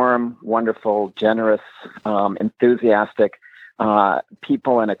such warm, wonderful, generous, enthusiastic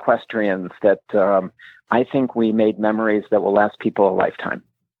people and equestrians that I think we made memories that will last people a lifetime.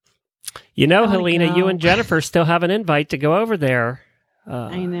 Helena, you and Jennifer still have an invite to go over there.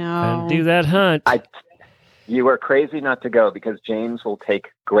 I know. And do that hunt. You are crazy not to go because James will take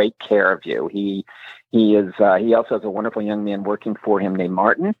great care of you. He also has a wonderful young man working for him named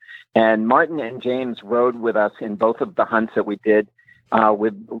Martin. And Martin and James rode with us in both of the hunts that we did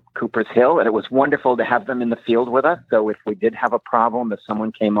with Cooper's Hill, and it was wonderful to have them in the field with us. So if we did have a problem, if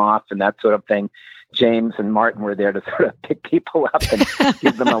someone came off and that sort of thing, James and Martin were there to sort of pick people up and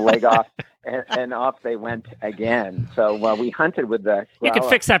give them a leg off, and off they went again. So we hunted with the... You can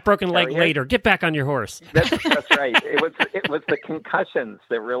fix that broken leg later. Get back on your horse. That's right. It was the concussions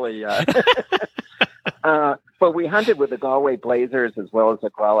that really... But we hunted with the Galway Blazers as well as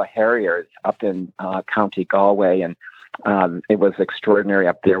the Gralla Harriers up in County Galway, and it was extraordinary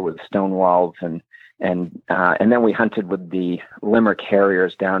up there with stone walls, and then we hunted with the Limerick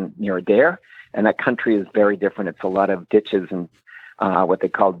Harriers down near Adair, and that country is very different. It's a lot of ditches and what they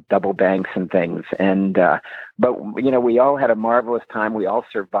call double banks and things. And but we all had a marvelous time. We all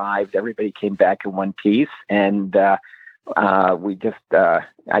survived. Everybody came back in one piece, and we just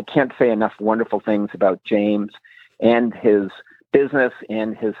I can't say enough wonderful things about James and his business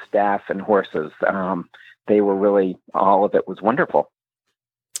and his staff and horses. They were really, all of it was wonderful.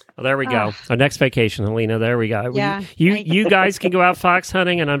 Well, there we go. Our next vacation, Helena. There we go. Yeah. You guys can go out fox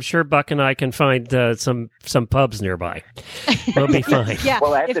hunting, and I'm sure Buck and I can find some pubs nearby. We'll be fine. Yeah.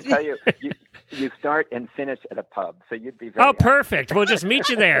 Well, I have to tell you, you start and finish at a pub, so you'd be very... Oh, perfect. We'll just meet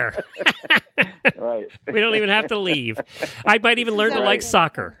you there. Right. We don't even have to leave. I might even learn to like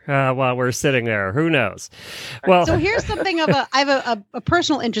soccer while we're sitting there. Who knows? Well, so here's something I have a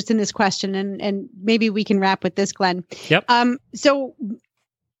personal interest in this question, and maybe we can wrap with this, Glenn. Yep. So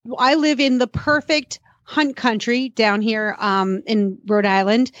I live in the perfect hunt country down here in Rhode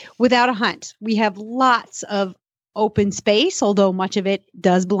Island without a hunt. We have lots of open space, although much of it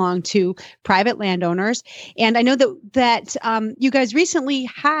does belong to private landowners. And I know that you guys recently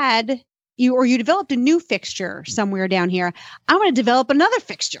you developed a new fixture somewhere down here. I want to develop another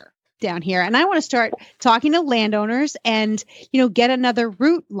fixture down here, and I want to start talking to landowners and, get another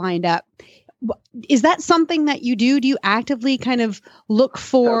route lined up. Is that something that you do? Do you actively kind of look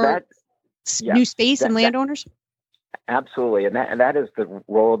for new space and landowners? Absolutely. And that is the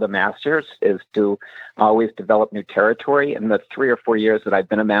role of the masters, is to always develop new territory. In the 3 or 4 years that I've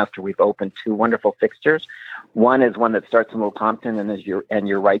been a master, we've opened 2 wonderful fixtures. One is one that starts in Little Compton and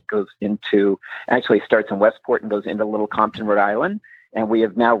you're right, starts in Westport and goes into Little Compton, Rhode Island. And we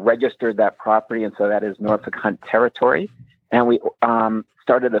have now registered that property. And so that is Norfolk Hunt territory. And we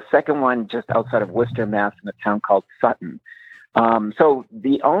started a second one just outside of Worcester, Mass, in a town called Sutton. So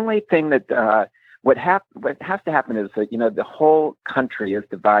the only thing that what has to happen is that the whole country is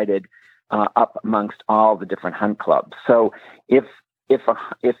divided up amongst all the different hunt clubs. So if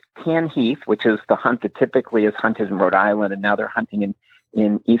Tan Heath, which is the hunt that typically is hunted in Rhode Island, and now they're hunting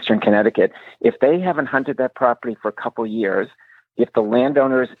in eastern Connecticut, if they haven't hunted that property for a couple of years, if the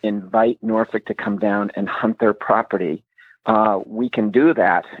landowners invite Norfolk to come down and hunt their property, we can do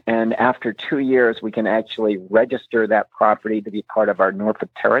that. And after 2 years, we can actually register that property to be part of our Norfolk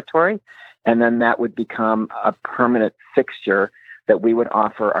territory. And then that would become a permanent fixture that we would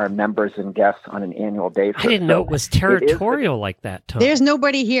offer our members and guests on an annual basis. I didn't know it was territorial like that, Tom. There's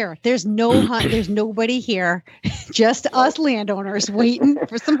nobody here. There's no hunt. There's nobody here. Just us landowners waiting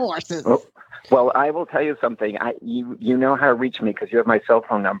for some horses. Well, I will tell you something. You know how to reach me because you have my cell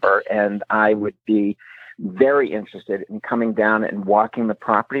phone number, and I would be very interested in coming down and walking the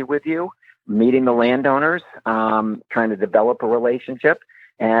property with you, meeting the landowners, trying to develop a relationship.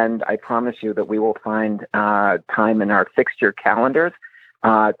 And I promise you that we will find time in our fixture calendars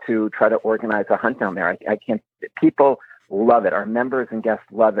to try to organize a hunt down there. People love it. Our members and guests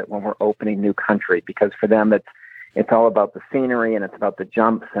love it when we're opening new country, because for them it's all about the scenery, and it's about the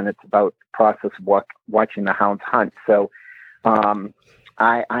jumps, and it's about the process of watching the hounds hunt. So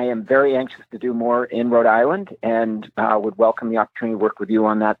I am very anxious to do more in Rhode Island, and would welcome the opportunity to work with you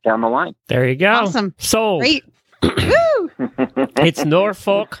on that down the line. There you go. Awesome. Sold. Great. It's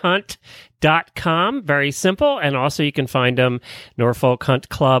NorfolkHunt.com. Very simple. And also you can find them, Norfolk Hunt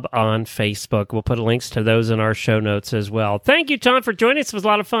Club, on Facebook. We'll put links to those in our show notes as well. Thank you, Tom, for joining us. It was a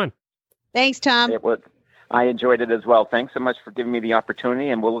lot of fun. Thanks, Tom. It was. I enjoyed it as well. Thanks so much for giving me the opportunity,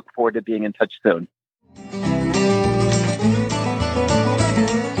 and we'll look forward to being in touch soon.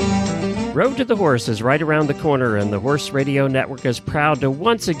 Road to the Horse is right around the corner, and the Horse Radio Network is proud to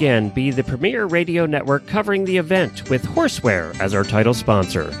once again be the premier radio network covering the event with Horseware as our title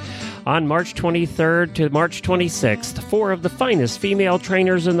sponsor. On March 23rd to March 26th, 4 of the finest female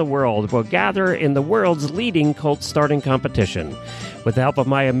trainers in the world will gather in the world's leading colt starting competition. With the help of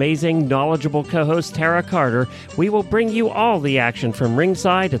my amazing, knowledgeable co-host Tara Carter, we will bring you all the action from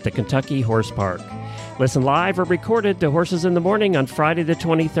ringside at the Kentucky Horse Park. Listen live or recorded to Horses in the Morning on Friday the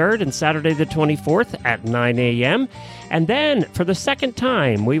 23rd and Saturday the 24th at 9 a.m. And then, for the second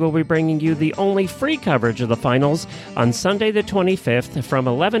time, we will be bringing you the only free coverage of the finals on Sunday the 25th from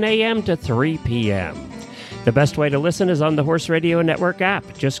 11 a.m. to 3 p.m. The best way to listen is on the Horse Radio Network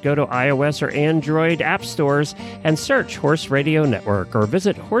app. Just go to iOS or Android app stores and search Horse Radio Network, or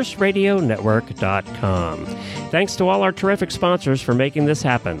visit horseradionetwork.com. Thanks to all our terrific sponsors for making this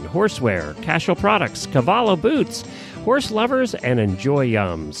happen: Horseware, Cashel Products, Cavallo Boots, Horse Lovers, and Enjoy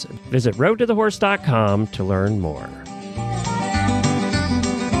Yums. Visit roadtothehorse.com to learn more.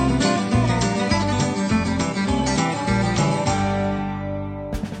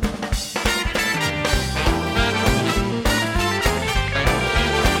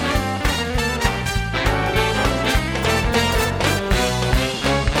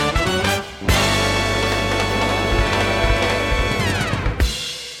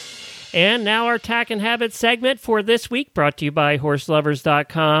 And now our Tack and Habit segment for this week, brought to you by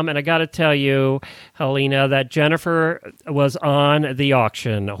HorseLovers.com. And I got to tell you, Helena, that Jennifer was on the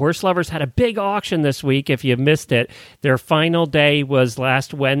auction. Horse Lovers had a big auction this week. If you missed it, their final day was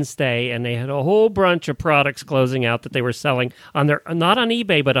last Wednesday, and they had a whole bunch of products closing out that they were selling on their, not on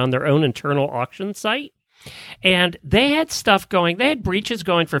eBay, but on their own internal auction site. And they had stuff going. They had breeches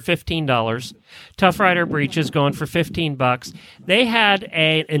going for $15. Tough Rider breeches going for $15. They had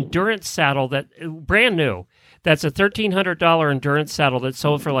an endurance saddle that brand new. That's a $1,300 endurance saddle that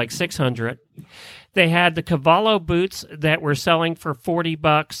sold for like $600. They had the Cavallo boots that were selling for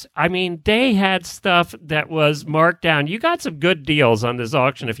 $40. I mean, they had stuff that was marked down. You got some good deals on this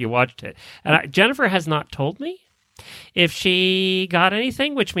auction if you watched it. And Jennifer has not told me if she got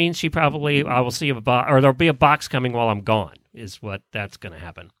anything, which means she probably, I will see a box, or there'll be a box coming while I'm gone, is what that's going to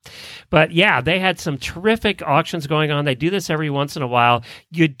happen. But yeah, they had some terrific auctions going on. They do this every once in a while.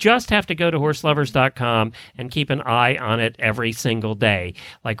 You just have to go to horselovers.com and keep an eye on it every single day.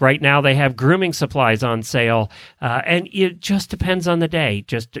 Like right now, they have grooming supplies on sale, and it just depends on the day.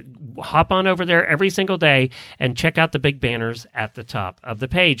 Just hop on over there every single day and check out the big banners at the top of the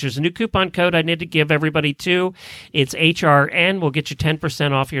page. There's a new coupon code I need to give everybody too. It's HRN. Will get you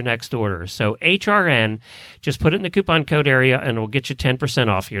 10% off your next order. So HRN, just put it in the coupon code area and it will get you 10%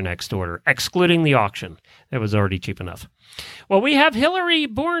 off your next order, excluding the auction. That was already cheap enough. Well, we have Hillary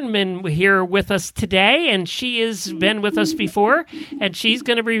Bornman here with us today, and she has been with us before, and she's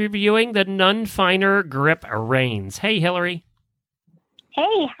going to be reviewing the None Finer Grip Reins. Hey, Hillary.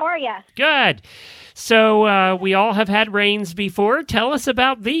 Hey, how are you? Good. So we all have had reins before. Tell us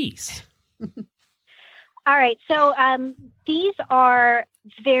about these. All right. So these are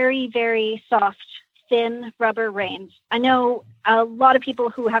very, very soft, thin rubber reins. I know a lot of people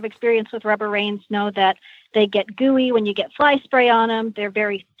who have experience with rubber reins know that they get gooey when you get fly spray on them. They're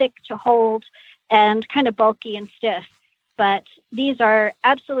very thick to hold and kind of bulky and stiff. But these are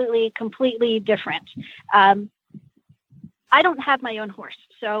absolutely, completely different. I don't have my own horse.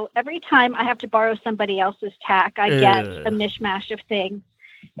 So every time I have to borrow somebody else's tack, I get a mishmash of things.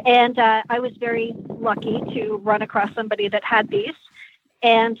 And I was very lucky to run across somebody that had these.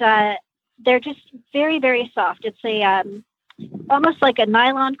 And they're just very, very soft. It's a almost like a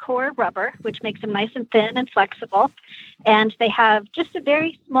nylon core rubber, which makes them nice and thin and flexible. And they have just a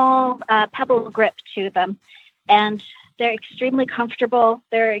very small pebble grip to them. And they're extremely comfortable.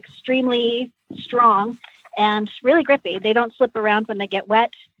 They're extremely strong and really grippy. They don't slip around when they get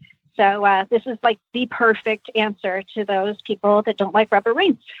wet. So this is like the perfect answer to those people that don't like rubber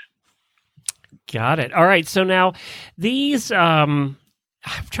reins. Got it. All right. So now these, I'm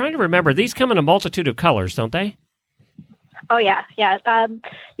trying to remember, these come in a multitude of colors, don't they? Oh, yeah. Yeah.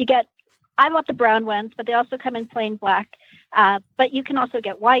 I bought the brown ones, but they also come in plain black. But you can also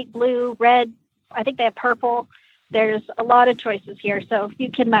get white, blue, red. I think they have purple. There's a lot of choices here, so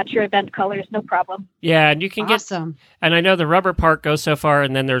you can match your event colors, no problem. Yeah, and you can awesome. And I know the rubber part goes so far,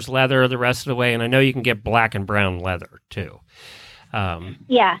 and then there's leather the rest of the way, and I know you can get black and brown leather, too.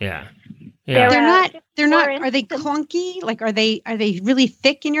 Yeah. They're not, are they clunky? Like, are they really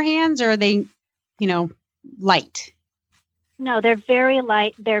thick in your hands, or are they, light? No, they're very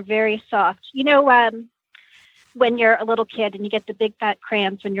light. They're very soft. When you're a little kid and you get the big fat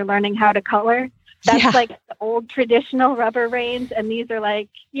crayons when you're learning how to color, that's like the old traditional rubber reins. And these are like,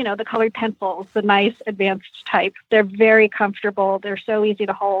 the colored pencils, the nice advanced type. They're very comfortable. They're so easy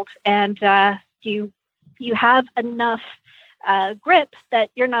to hold. And you have enough grip that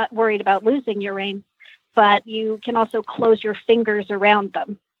you're not worried about losing your reins, but you can also close your fingers around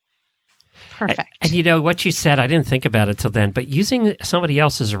them. Perfect. And what you said, I didn't think about it till then, but using somebody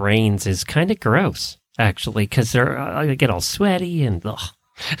else's reins is kind of gross, actually, because they get all sweaty and ugh.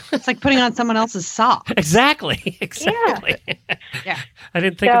 It's like putting on someone else's sock. Exactly. Yeah. I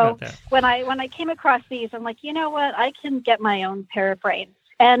didn't think about that. When I came across these, I'm like, you know what? I can get my own pair of reins.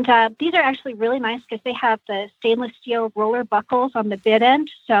 And these are actually really nice because they have the stainless steel roller buckles on the bit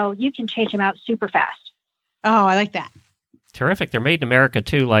end, so you can change them out super fast. Oh, I like that. Terrific. They're made in America,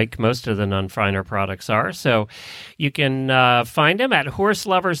 too, like most of the None Finer products are. So you can find them at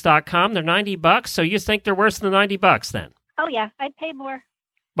horselovers.com. They're $90. So you think they're worse than $90 then? Oh, yeah. I'd pay more.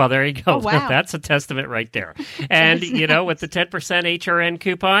 Well, there you go. Oh, wow. That's a testament right there. And, with the 10% HRN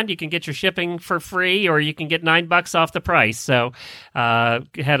coupon, you can get your shipping for free, or you can get $9 off the price. So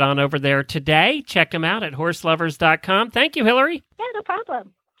head on over there today. Check them out at horselovers.com. Thank you, Hillary. Yeah, no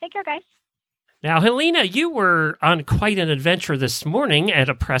problem. Take care, guys. Now, Helena, you were on quite an adventure this morning at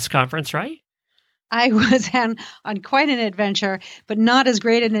a press conference, right? I was on quite an adventure, but not as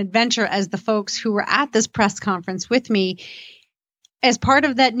great an adventure as the folks who were at this press conference with me. As part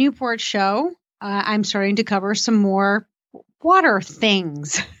of that Newport show, I'm starting to cover some more water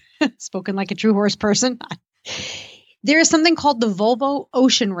things. Spoken like a true horse person. There is something called the Volvo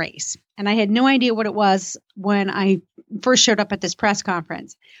Ocean Race, and I had no idea what it was when I first showed up at this press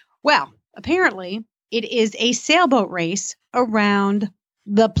conference. Well, apparently, it is a sailboat race around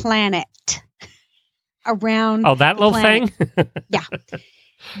the planet. That little thing? Yeah.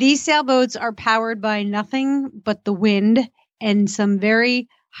 These sailboats are powered by nothing but the wind and some very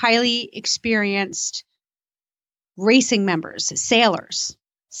highly experienced racing members, sailors.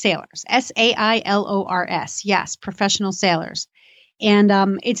 sailors, SAILORS. Yes, professional sailors.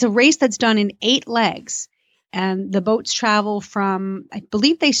 And it's a race that's done in 8 legs. And the boats travel from, I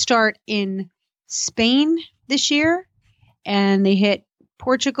believe they start in Spain this year, and they hit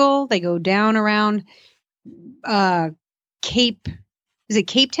Portugal. They go down around Cape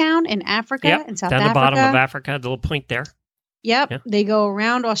Town in Africa, in South Africa. Down the bottom of Africa, the little point there. Yep. They go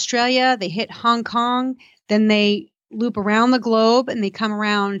around Australia. They hit Hong Kong. Then they loop around the globe, and they come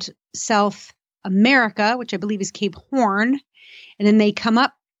around South America, which I believe is Cape Horn. And then they come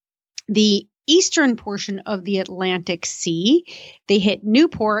up the eastern portion of the Atlantic Sea. They hit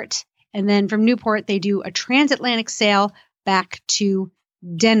Newport, and then from Newport, they do a transatlantic sail back to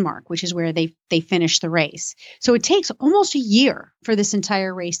Denmark, which is where they finish the race. So it takes almost a year for this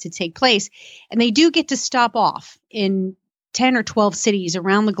entire race to take place. And they do get to stop off in 10 or 12 cities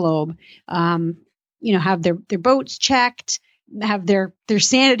around the globe, have their boats checked, have their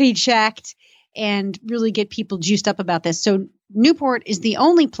sanity checked, and really get people juiced up about this. So Newport is the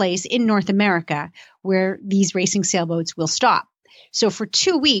only place in North America where these racing sailboats will stop. So for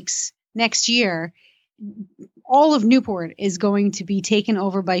 2 weeks next year, all of Newport is going to be taken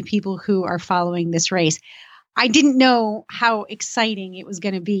over by people who are following this race. I didn't know how exciting it was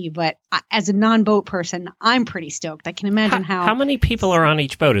going to be, but as a non-boat person, I'm pretty stoked. I can imagine how many people are on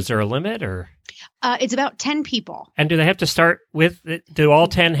each boat? Is there a limit, or? It's about 10 people. And do they have to start with? Do all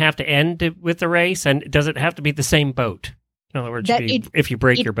 10 have to end with the race? And does it have to be the same boat? In other words, if you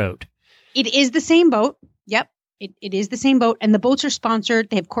break your boat, it is the same boat. Yep, it is the same boat, and the boats are sponsored.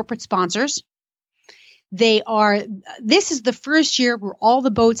 They have corporate sponsors. This is the first year where all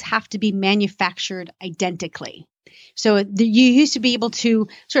the boats have to be manufactured identically. So you used to be able to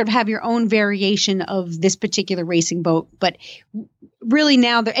sort of have your own variation of this particular racing boat, but really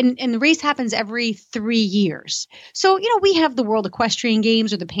now, and the race happens every 3 years. So, we have the World Equestrian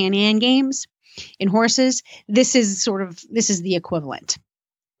Games or the Pan Am Games in horses. This is the equivalent.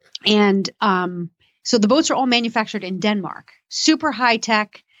 And so the boats are all manufactured in Denmark, super high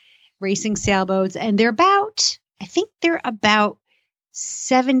tech racing sailboats, and they're about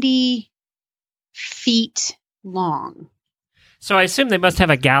 70 feet long. So I assume they must have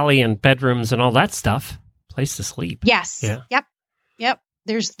a galley and bedrooms and all that stuff, place to sleep. Yes. Yeah. Yep.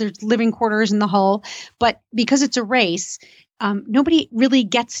 There's living quarters in the hull, but because it's a race, nobody really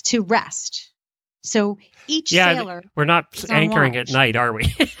gets to rest. So each sailor, we're not anchoring at night, are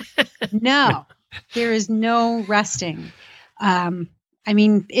we? No, there is no resting.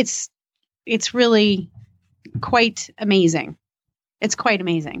 It's really quite amazing. It's quite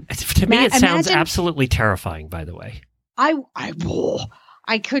amazing. To me, it sounds absolutely terrifying, by the way. I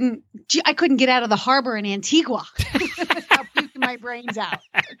couldn't get out of the harbor in Antigua without puking my brains out.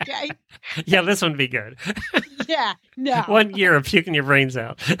 Okay. Yeah, this would be good. Yeah, no. 1 year of puking your brains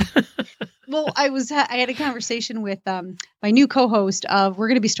out. Well, I had a conversation with my new co-host of, we're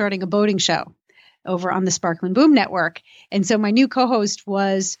going to be starting a boating show over on the Sparkling Boom Network. And so my new co-host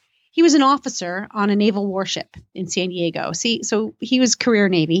he was an officer on a naval warship in San Diego. So he was career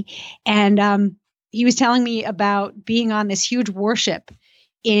Navy. And he was telling me about being on this huge warship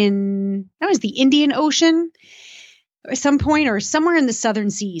that was the Indian Ocean at some point, or somewhere in the Southern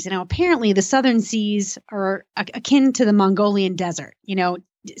Seas. And now apparently the Southern Seas are akin to the Mongolian desert.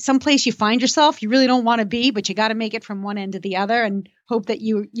 Someplace you find yourself, you really don't want to be, but you got to make it from one end to the other and hope that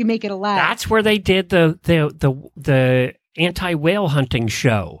you make it alive. That's where they did the anti-whale hunting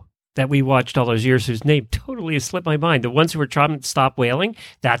show that we watched all those years, whose name totally has slipped my mind. The ones who were trying to stop whaling,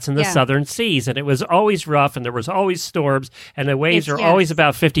 that's in the Southern Seas. And it was always rough, and there was always storms, and the waves are always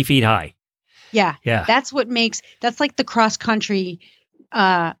about 50 feet high. Yeah. Yeah. That's like the cross-country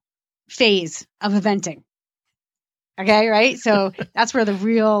phase of eventing. Okay, right? So that's where the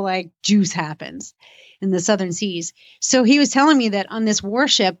real juice happens in the Southern Seas. So he was telling me that on this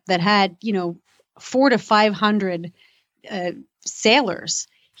warship that had, 400 to 500 sailors,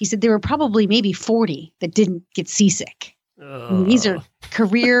 he said there were probably maybe 40 that didn't get seasick. These are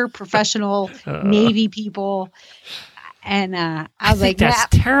career professional Navy people. And I was like, that's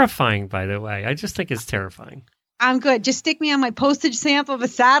terrifying, by the way. I just think it's terrifying. I'm good. Just stick me on my postage stamp of a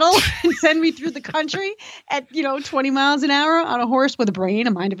saddle and send me through the country at, 20 miles an hour on a horse with a brain,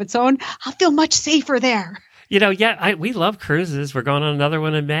 a mind of its own. I'll feel much safer there. We love cruises. We're going on another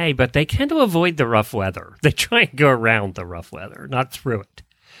one in May, but they tend to avoid the rough weather. They try and go around the rough weather, not through it.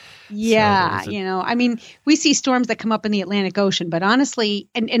 Yeah, we see storms that come up in the Atlantic Ocean, but honestly,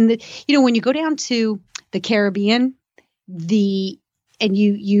 when you go down to the Caribbean, when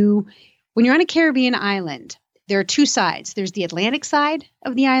you're on a Caribbean island, there are two sides. There's the Atlantic side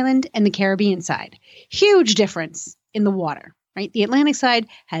of the island and the Caribbean side. Huge difference in the water. right? The Atlantic side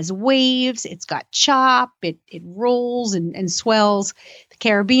has waves, it's got chop, it rolls and swells. The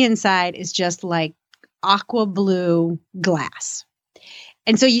Caribbean side is just like aqua blue glass.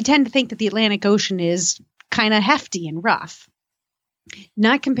 And so you tend to think that the Atlantic Ocean is kind of hefty and rough,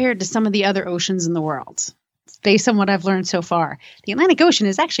 not compared to some of the other oceans in the world. Based on what I've learned so far, the Atlantic Ocean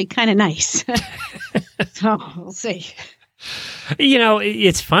is actually kind of nice. So we'll see. You know,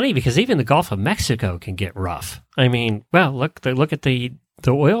 it's funny because even the Gulf of Mexico can get rough. I mean, well, look at the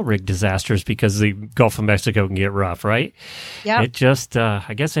oil rig disasters because the Gulf of Mexico can get rough, right? Yeah. It just,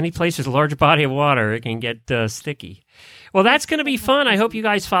 I guess any place there's a large body of water, it can get sticky. Well, that's going to be fun. I hope you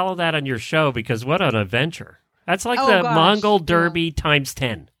guys follow that on your show because what an adventure. That's like the Mongol Derby times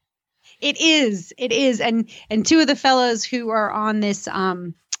 10. It is. And two of the fellows who are on this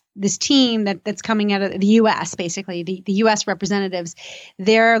this team that's coming out of the U.S., basically the U.S. representatives,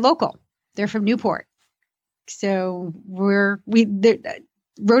 they're local. They're from Newport. So Rhode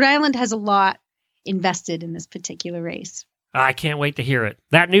Island has a lot invested in this particular race. I can't wait to hear it.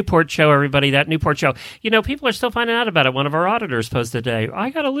 That Newport show, everybody, that Newport show. You know, people are still finding out about it. One of our auditors posted today,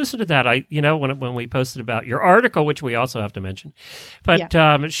 I got to listen to that. When we posted about your article, which we also have to mention. But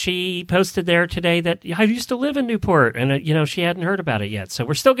she posted there today that I used to live in Newport, and, she hadn't heard about it yet. So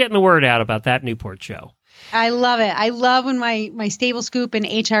we're still getting the word out about that Newport show. I love it. I love when my Stable Scoop and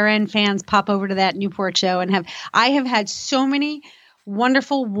HRN fans pop over to that Newport show I have had so many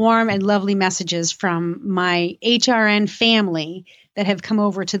wonderful, warm, and lovely messages from my HRN family that have come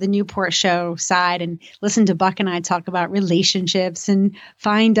over to the Newport show side and listened to Buck and I talk about relationships and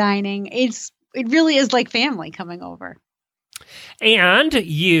fine dining. It really is like family coming over. And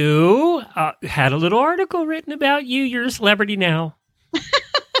you had a little article written about you. You're a celebrity now.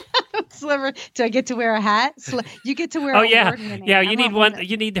 Do I get to wear a hat? You get to wear. Oh yeah, yeah. You need one.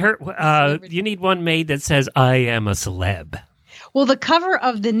 You need her. You need one made that says "I am a celeb." Well, the cover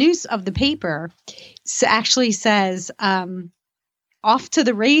of the news of the paper actually says "Off to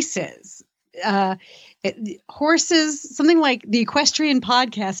the races." Horses, something like the equestrian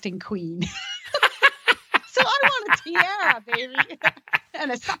podcasting queen. So I want a tiara, baby,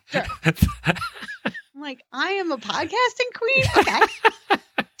 and a scepter. I'm like, I am a podcasting queen. Okay.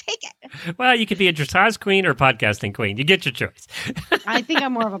 Take it. Well, you could be a dressage queen or a podcasting queen. You get your choice. I think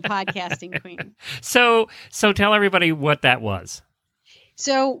I'm more of a podcasting queen. So tell everybody what that was.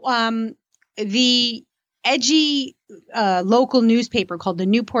 So the edgy local newspaper called the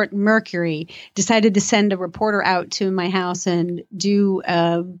Newport Mercury decided to send a reporter out to my house and do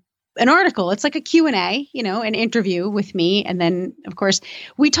an article. It's like a Q&A, an interview with me. And then, of course,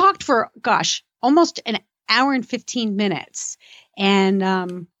 we talked for, almost an hour and 15 minutes. And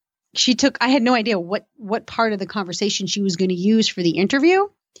I had no idea what part of the conversation she was going to use for the interview,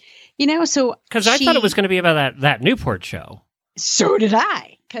 so. Because I thought it was going to be about that Newport show. So did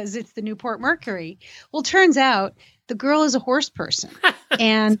I, because it's the Newport Mercury. Well, turns out the girl is a horse person.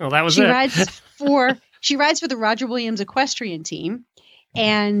 And well, that was she rides for the Roger Williams equestrian team.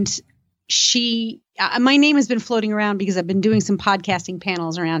 And my name has been floating around because I've been doing some podcasting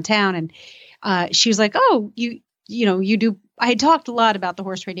panels around town. And she was like, oh, you do. I had talked a lot about the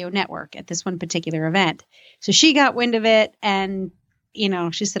Horse Radio Network at this one particular event. So she got wind of it and,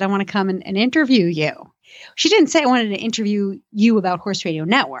 she said, I want to come and interview you. She didn't say I wanted to interview you about Horse Radio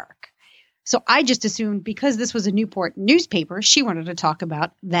Network. So I just assumed because this was a Newport newspaper, she wanted to talk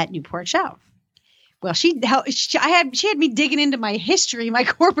about that Newport show. Well, she had me digging into my history, my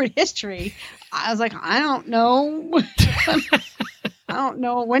corporate history. I was like, I don't know. I don't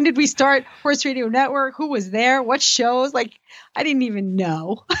know. When did we start Horse Radio Network? Who was there? What shows? Like, I didn't even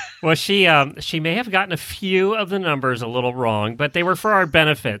know. Well, she may have gotten a few of the numbers a little wrong, but they were for our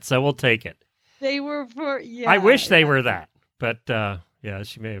benefit, so we'll take it. They were for, yeah. I wish they were that, but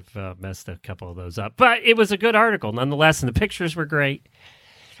she may have messed a couple of those up. But it was a good article nonetheless, and the pictures were great.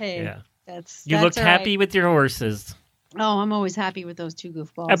 Hey, yeah. You looked happy with your horses. Oh, I'm always happy with those two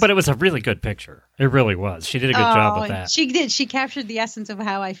goofballs. But it was a really good picture. It really was. She did a good job with that. She did. She captured the essence of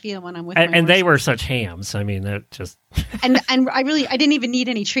how I feel when I'm with and they were such hams. I mean, that just and I didn't even need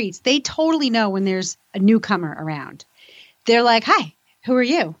any treats. They totally know when there's a newcomer around. They're like, "Hi, who are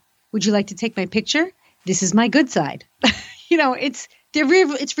you? Would you like to take my picture? This is my good side."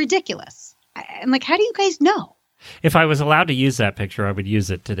 It's ridiculous. I'm like, how do you guys know? If I was allowed to use that picture, I would use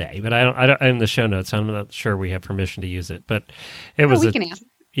it today. But I don't. In the show notes, I'm not sure we have permission to use it. But it was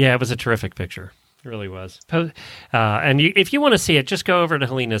it was a terrific picture. It really was. If you want to see it, just go over to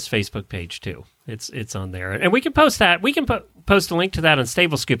Helena's Facebook page too. It's on there, and we can post that. We can post a link to that on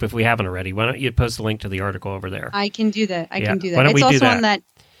Stable Scoop if we haven't already. Why don't you post a link to the article over there? I can do that. I can do that. Why don't it's we also do that? On that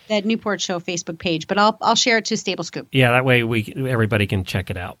that Newport Show Facebook page, but I'll share it to Stable Scoop. Yeah, that way everybody can check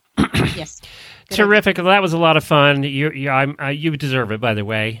it out. Yes. Good Terrific. Well, that was a lot of fun. You deserve it, by the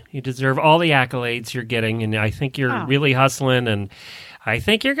way. You deserve all the accolades you're getting, and I think you're really hustling, and I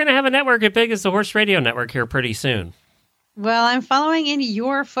think you're going to have a network as big as the Horse Radio Network here pretty soon. Well, I'm following in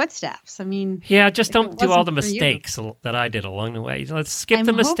your footsteps. I mean, yeah, just don't do all the mistakes that I did along the way. Let's skip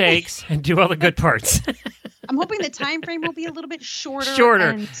the mistakes and do all the good parts. I'm hoping the time frame will be a little bit shorter.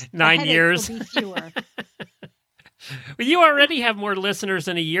 And 9 years. Will be fewer. Well, you already have more listeners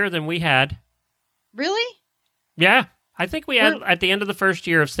in a year than we had. Really? Yeah. I think we had, at the end of the first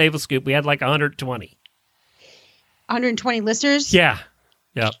year of Stable Scoop, we had like 120. 120 listeners? Yeah.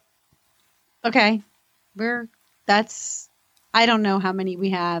 Yep. Okay. I don't know how many we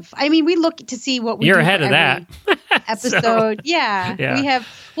have. I mean, we look to see what we You're do ahead of that. Episode. So, yeah. We have,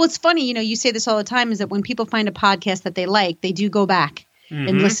 well, it's funny, you say this all the time, is that when people find a podcast that they like, they do go back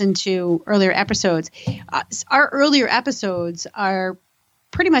and listen to earlier episodes. Our earlier episodes are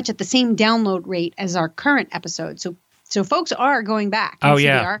pretty much at the same download rate as our current episodes. So folks are going back into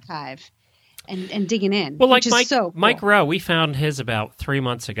the archive and digging in. Well, like Mike Rowe, we found his about 3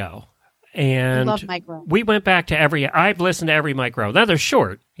 months ago. And I love Mike Rowe. We went back to I've listened to every Mike Rowe. Now they're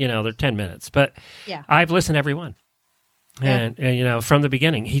short, they're 10 minutes, but I've listened to every one. Yeah. And from the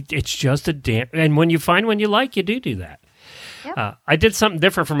beginning, it's just and when you find one you like, you do that. Yep. I did something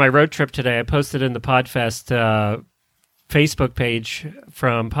different for my road trip today. I posted in the Podfest Facebook page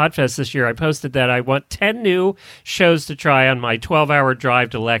from Podfest this year. I posted that I want 10 new shows to try on my 12-hour drive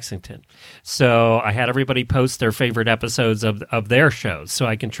to Lexington. So I had everybody post their favorite episodes of their shows so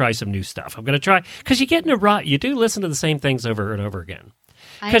I can try some new stuff. I'm going to try, because you get in a rut. You do listen to the same things over and over again.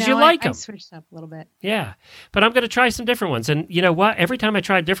 Because you like them. I switched up a little bit. Yeah. But I'm going to try some different ones. And you know what? Every time I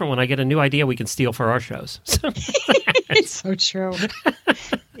try a different one, I get a new idea we can steal for our shows. It's so true.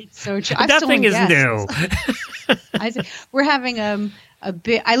 It's so true. Nothing is new. We're having a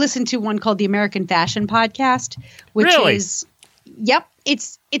bit. I listened to one called the American Fashion Podcast, which is,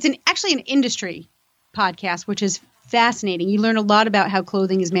 it's actually an industry podcast, which is fascinating. You learn a lot about how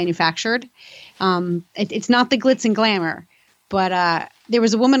clothing is manufactured. It's not the glitz and glamour. But there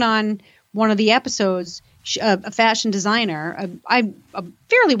was a woman on one of the episodes, a fashion designer, a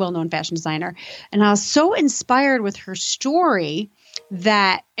fairly well-known fashion designer, and I was so inspired with her story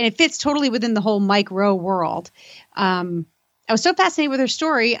and it fits totally within the whole Mike Rowe world. I was so fascinated with her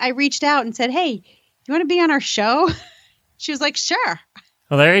story, I reached out and said, "Hey, you want to be on our show?" She was like, "Sure."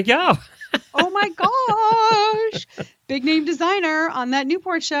 Well, there you go. Oh my gosh. Big name designer on that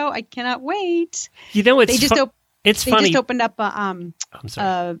Newport show. I cannot wait. It's funny. They just opened up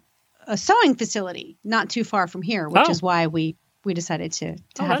a sewing facility not too far from here, which is why we decided to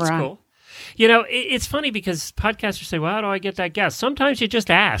have her on. Cool. It's funny because podcasters say, "Well, how do I get that guest?" Sometimes you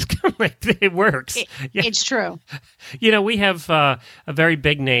just ask. It works. It's true. We have a very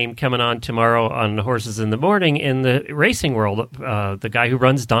big name coming on tomorrow on Horses in the Morning in the racing world. The guy who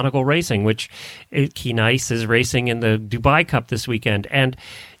runs Donegal Racing, which Key Nice is racing in the Dubai Cup this weekend. And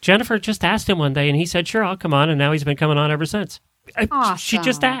Jennifer just asked him one day, and he said, "Sure, I'll come on." And now he's been coming on ever since. Awesome. She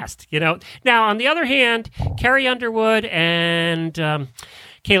just asked. Now, on the other hand, Carrie Underwood and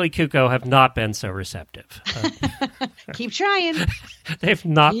Kaylee Kuko have not been so receptive. Keep trying. They've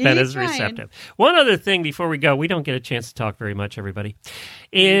not been as receptive. One other thing before we go, we don't get a chance to talk very much, everybody,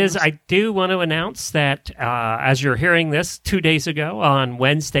 is I do want to announce that as you're hearing this 2 days ago on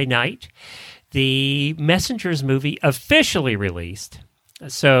Wednesday night, the Messengers movie officially released.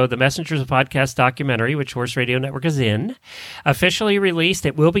 So the Messengers podcast documentary, which Horse Radio Network is in, officially released.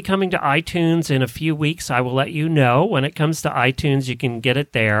 It will be coming to iTunes in a few weeks. I will let you know when it comes to iTunes. You can get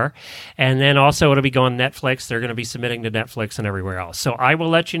it there. And then also it'll be going to Netflix. They're going to be submitting to Netflix and everywhere else. So I will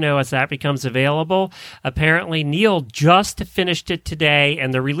let you know as that becomes available. Apparently, Neil just finished it today,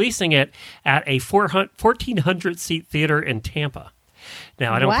 and they're releasing it at a 1,400-seat theater in Tampa.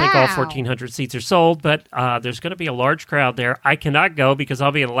 Now, I don't think all 1,400 seats are sold, but there's going to be a large crowd there. I cannot go because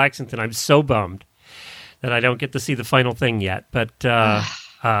I'll be in Lexington. I'm so bummed that I don't get to see the final thing yet. But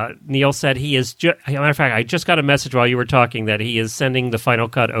Neil said he is as a matter of fact, I just got a message while you were talking that he is sending the final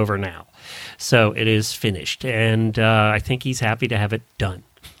cut over now. So it is finished, and I think he's happy to have it done.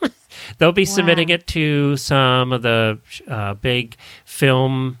 They'll be submitting it to some of the big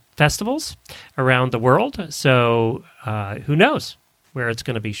film festivals around the world. So who knows where it's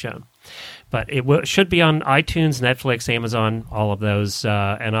going to be shown. But it should be on iTunes, Netflix, Amazon, all of those,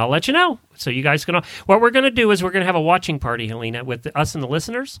 and I'll let you know. So you guys can... What we're going to do is we're going to have a watching party, Helena, with us and the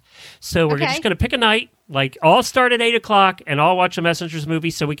listeners. So we're just going to pick a night, all start at 8 o'clock, and all watch the Messengers movie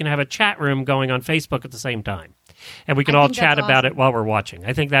so we can have a chat room going on Facebook at the same time. and we can all chat about it while we're watching.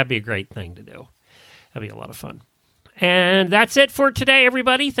 I think that'd be a great thing to do. That'd be a lot of fun. And that's it for today,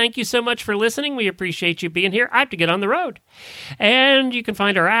 everybody. Thank you so much for listening. We appreciate you being here. I have to get on the road. And you can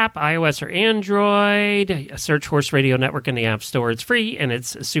find our app, iOS or Android. Search Horse Radio Network in the App Store. It's free, and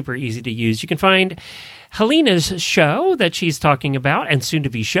it's super easy to use. You can find Helena's show that she's talking about, and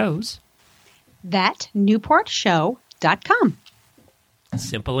soon-to-be shows. That NewportShow.com.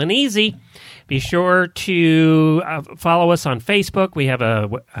 Simple and easy. Be sure to follow us on Facebook. We have a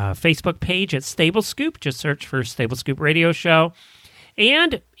Facebook page at Stable Scoop. Just search for Stable Scoop Radio Show.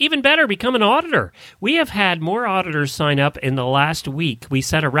 And even better, become an auditor. We have had more auditors sign up in the last week. We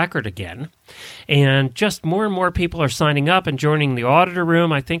set a record again. And just more and more people are signing up and joining the auditor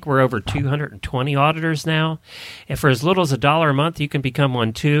room. I think we're over 220 auditors now. And for as little as $1 a month, you can become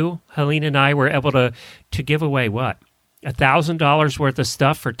one too. Helena and I were able to give away what? $1,000 worth of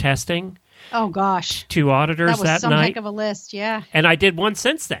stuff for testing. Oh, gosh. 2 auditors that night. That was some heck of a list, yeah. And I did one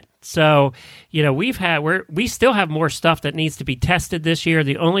since then. So, we still have more stuff that needs to be tested this year.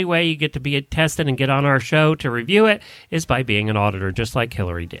 The only way you get to be tested and get on our show to review it is by being an auditor, just like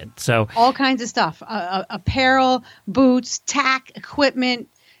Hillary did. So all kinds of stuff. Apparel, boots, tack, equipment,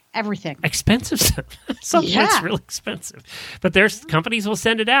 everything. Expensive stuff. It's really expensive. But there's companies will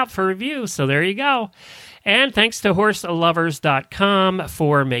send it out for review, so there you go. And thanks to horselovers.com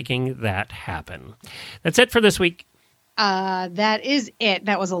for making that happen. That's it for this week. That is it.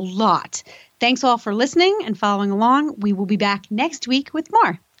 That was a lot. Thanks all for listening and following along. We will be back next week with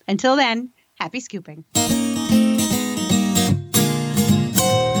more. Until then, happy scooping.